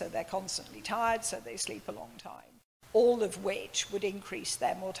apnea, so they're constantly tired, so they sleep a long time? All of which would increase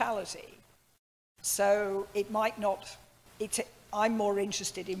their mortality. So it might not, I'm more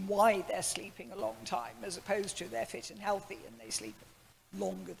interested in why they're sleeping a long time as opposed to they're fit and healthy and they sleep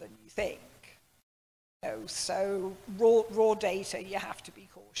longer than you think. So raw data you have to be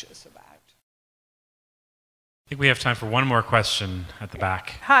cautious about. I think we have time for one more question at the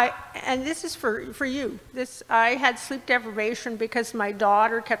back. Hi, and this is for you. I had sleep deprivation because my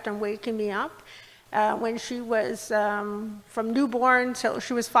daughter kept on waking me up when she was from newborn till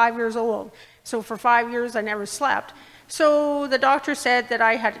she was 5 years old. So for 5 years I never slept. So the doctor said that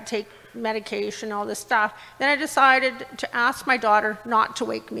I had to take medication, all this stuff. Then I decided to ask my daughter not to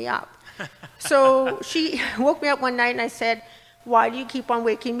wake me up. So she woke me up one night and I said, "Why do you keep on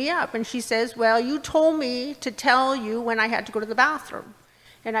waking me up?" And she says, "Well, you told me to tell you when I had to go to the bathroom."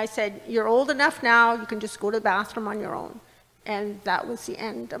 And I said, "You're old enough now, you can just go to the bathroom on your own." And that was the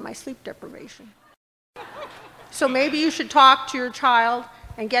end of my sleep deprivation. So maybe you should talk to your child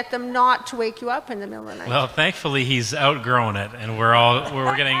and get them not to wake you up in the middle of the night. Well, thankfully he's outgrown it, and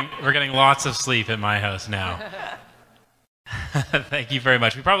we're getting lots of sleep at my house now. Thank you very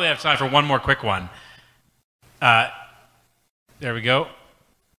much. We probably have time for one more quick one. There we go.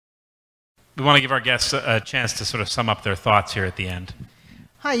 We want to give our guests a chance to sort of sum up their thoughts here at the end.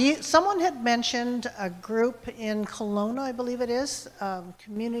 Hi, someone had mentioned a group in Kelowna, I believe it is,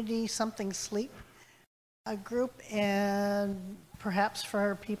 Community Something Sleep, a group, and perhaps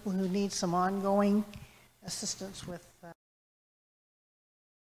for people who need some ongoing assistance with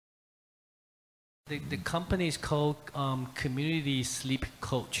The company is called Community Sleep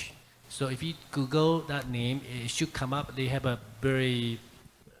Coach. So if you Google that name, it should come up. They have a very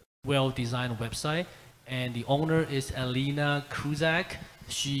well-designed website, and the owner is Alina Kruzak.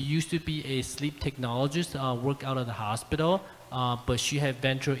 She used to be a sleep technologist, work out of the hospital, but she had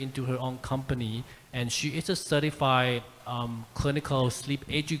ventured into her own company, and she is a certified clinical sleep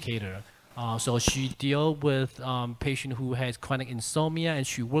educator. So she deals with patients who has chronic insomnia, and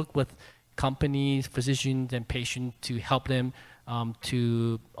she works with companies, physicians, and patients to help them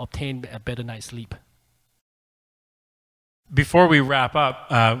to obtain a better night's sleep. Before we wrap up,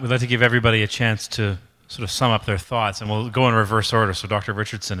 we'd like to give everybody a chance to sort of sum up their thoughts, and we'll go in reverse order. So Dr.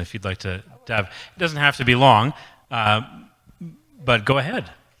 Richardson, if you'd like to have, it doesn't have to be long, but go ahead.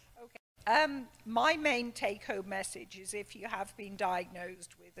 Okay. My main take-home message is if you have been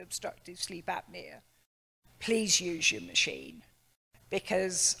diagnosed with obstructive sleep apnea, please use your machine.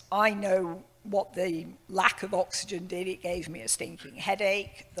 Because I know what the lack of oxygen did. It gave me a stinking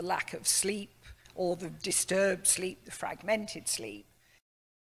headache. The lack of sleep, or the disturbed sleep, the fragmented sleep,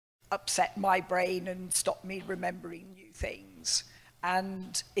 upset my brain and stopped me remembering new things.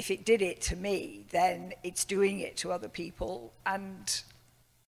 And if it did it to me, then it's doing it to other people. And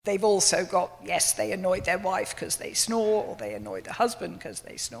they've also got, yes, they annoyed their wife because they snore, or they annoyed the husband because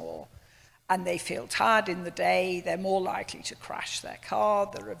they snore. And they feel tired in the day, they're more likely to crash their car,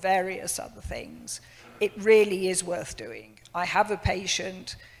 there are various other things. It really is worth doing. I have a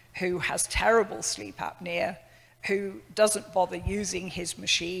patient who has terrible sleep apnea, who doesn't bother using his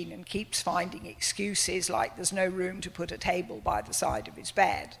machine and keeps finding excuses like there's no room to put a table by the side of his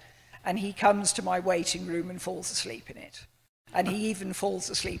bed. And he comes to my waiting room and falls asleep in it. And he even falls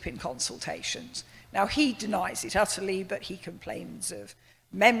asleep in consultations. Now, he denies it utterly, but he complains of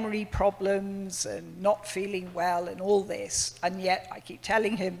memory problems and not feeling well and all this, and yet I keep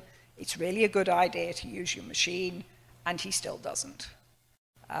telling him it's really a good idea to use your machine, and he still doesn't.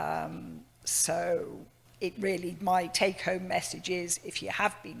 So it really, my take-home message is, if you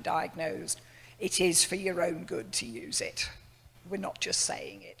have been diagnosed, it is for your own good to use it. We're not just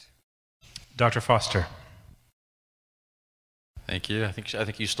saying it. Dr. Foster. Thank you. I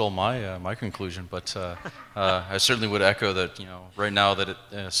think you stole my conclusion, but I certainly would echo that. Right now that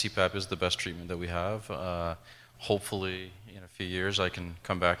CPAP is the best treatment that we have. Hopefully, in a few years, I can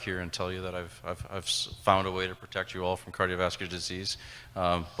come back here and tell you that I've found a way to protect you all from cardiovascular disease.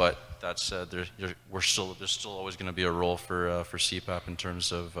 But that said, there's still always going to be a role for CPAP in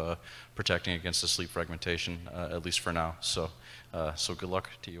terms of protecting against the sleep fragmentation, at least for now. So good luck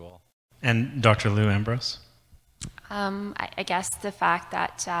to you all. And Dr. Liu-Ambrose. I guess the fact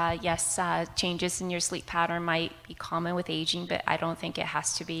that, yes, changes in your sleep pattern might be common with aging, but I don't think it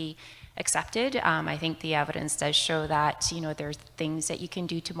has to be accepted. I think the evidence does show that, there's things that you can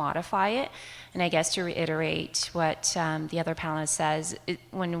do to modify it. And I guess to reiterate what the other panelist says,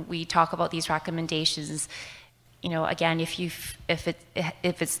 when we talk about these recommendations, again, if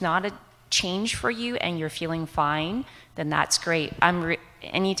it's not a change for you and you're feeling fine, then that's great.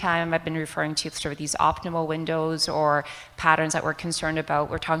 Anytime I've been referring to sort of these optimal windows or patterns that we're concerned about,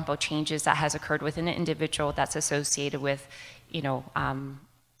 we're talking about changes that has occurred within an individual that's associated with,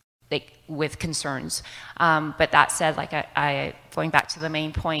 with concerns. But that said, going back to the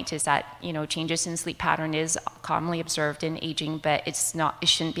main point is that, changes in sleep pattern is commonly observed in aging, but it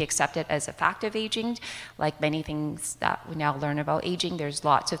shouldn't be accepted as a fact of aging. Like many things that we now learn about aging, there's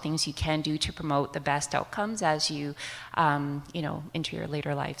lots of things you can do to promote the best outcomes as you, into your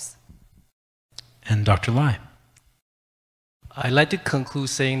later lives. And Dr. Lai. I'd like to conclude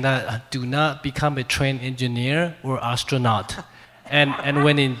saying that do not become a trained engineer or astronaut. And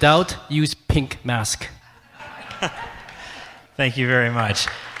when in doubt, use pink mask. Thank you very much.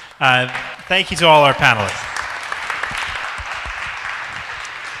 Thank you to all our panelists.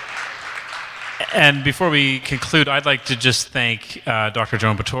 And before we conclude, I'd like to just thank Dr.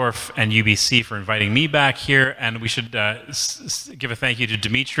 Joan Batorf and UBC for inviting me back here. And we should give a thank you to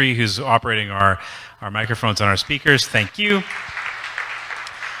Dimitri, who's operating our microphones on our speakers. Thank you.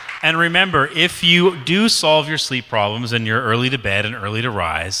 And remember, if you do solve your sleep problems and you're early to bed and early to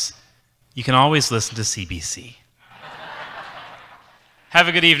rise, you can always listen to CBC. Have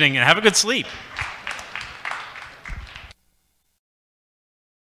a good evening and have a good sleep.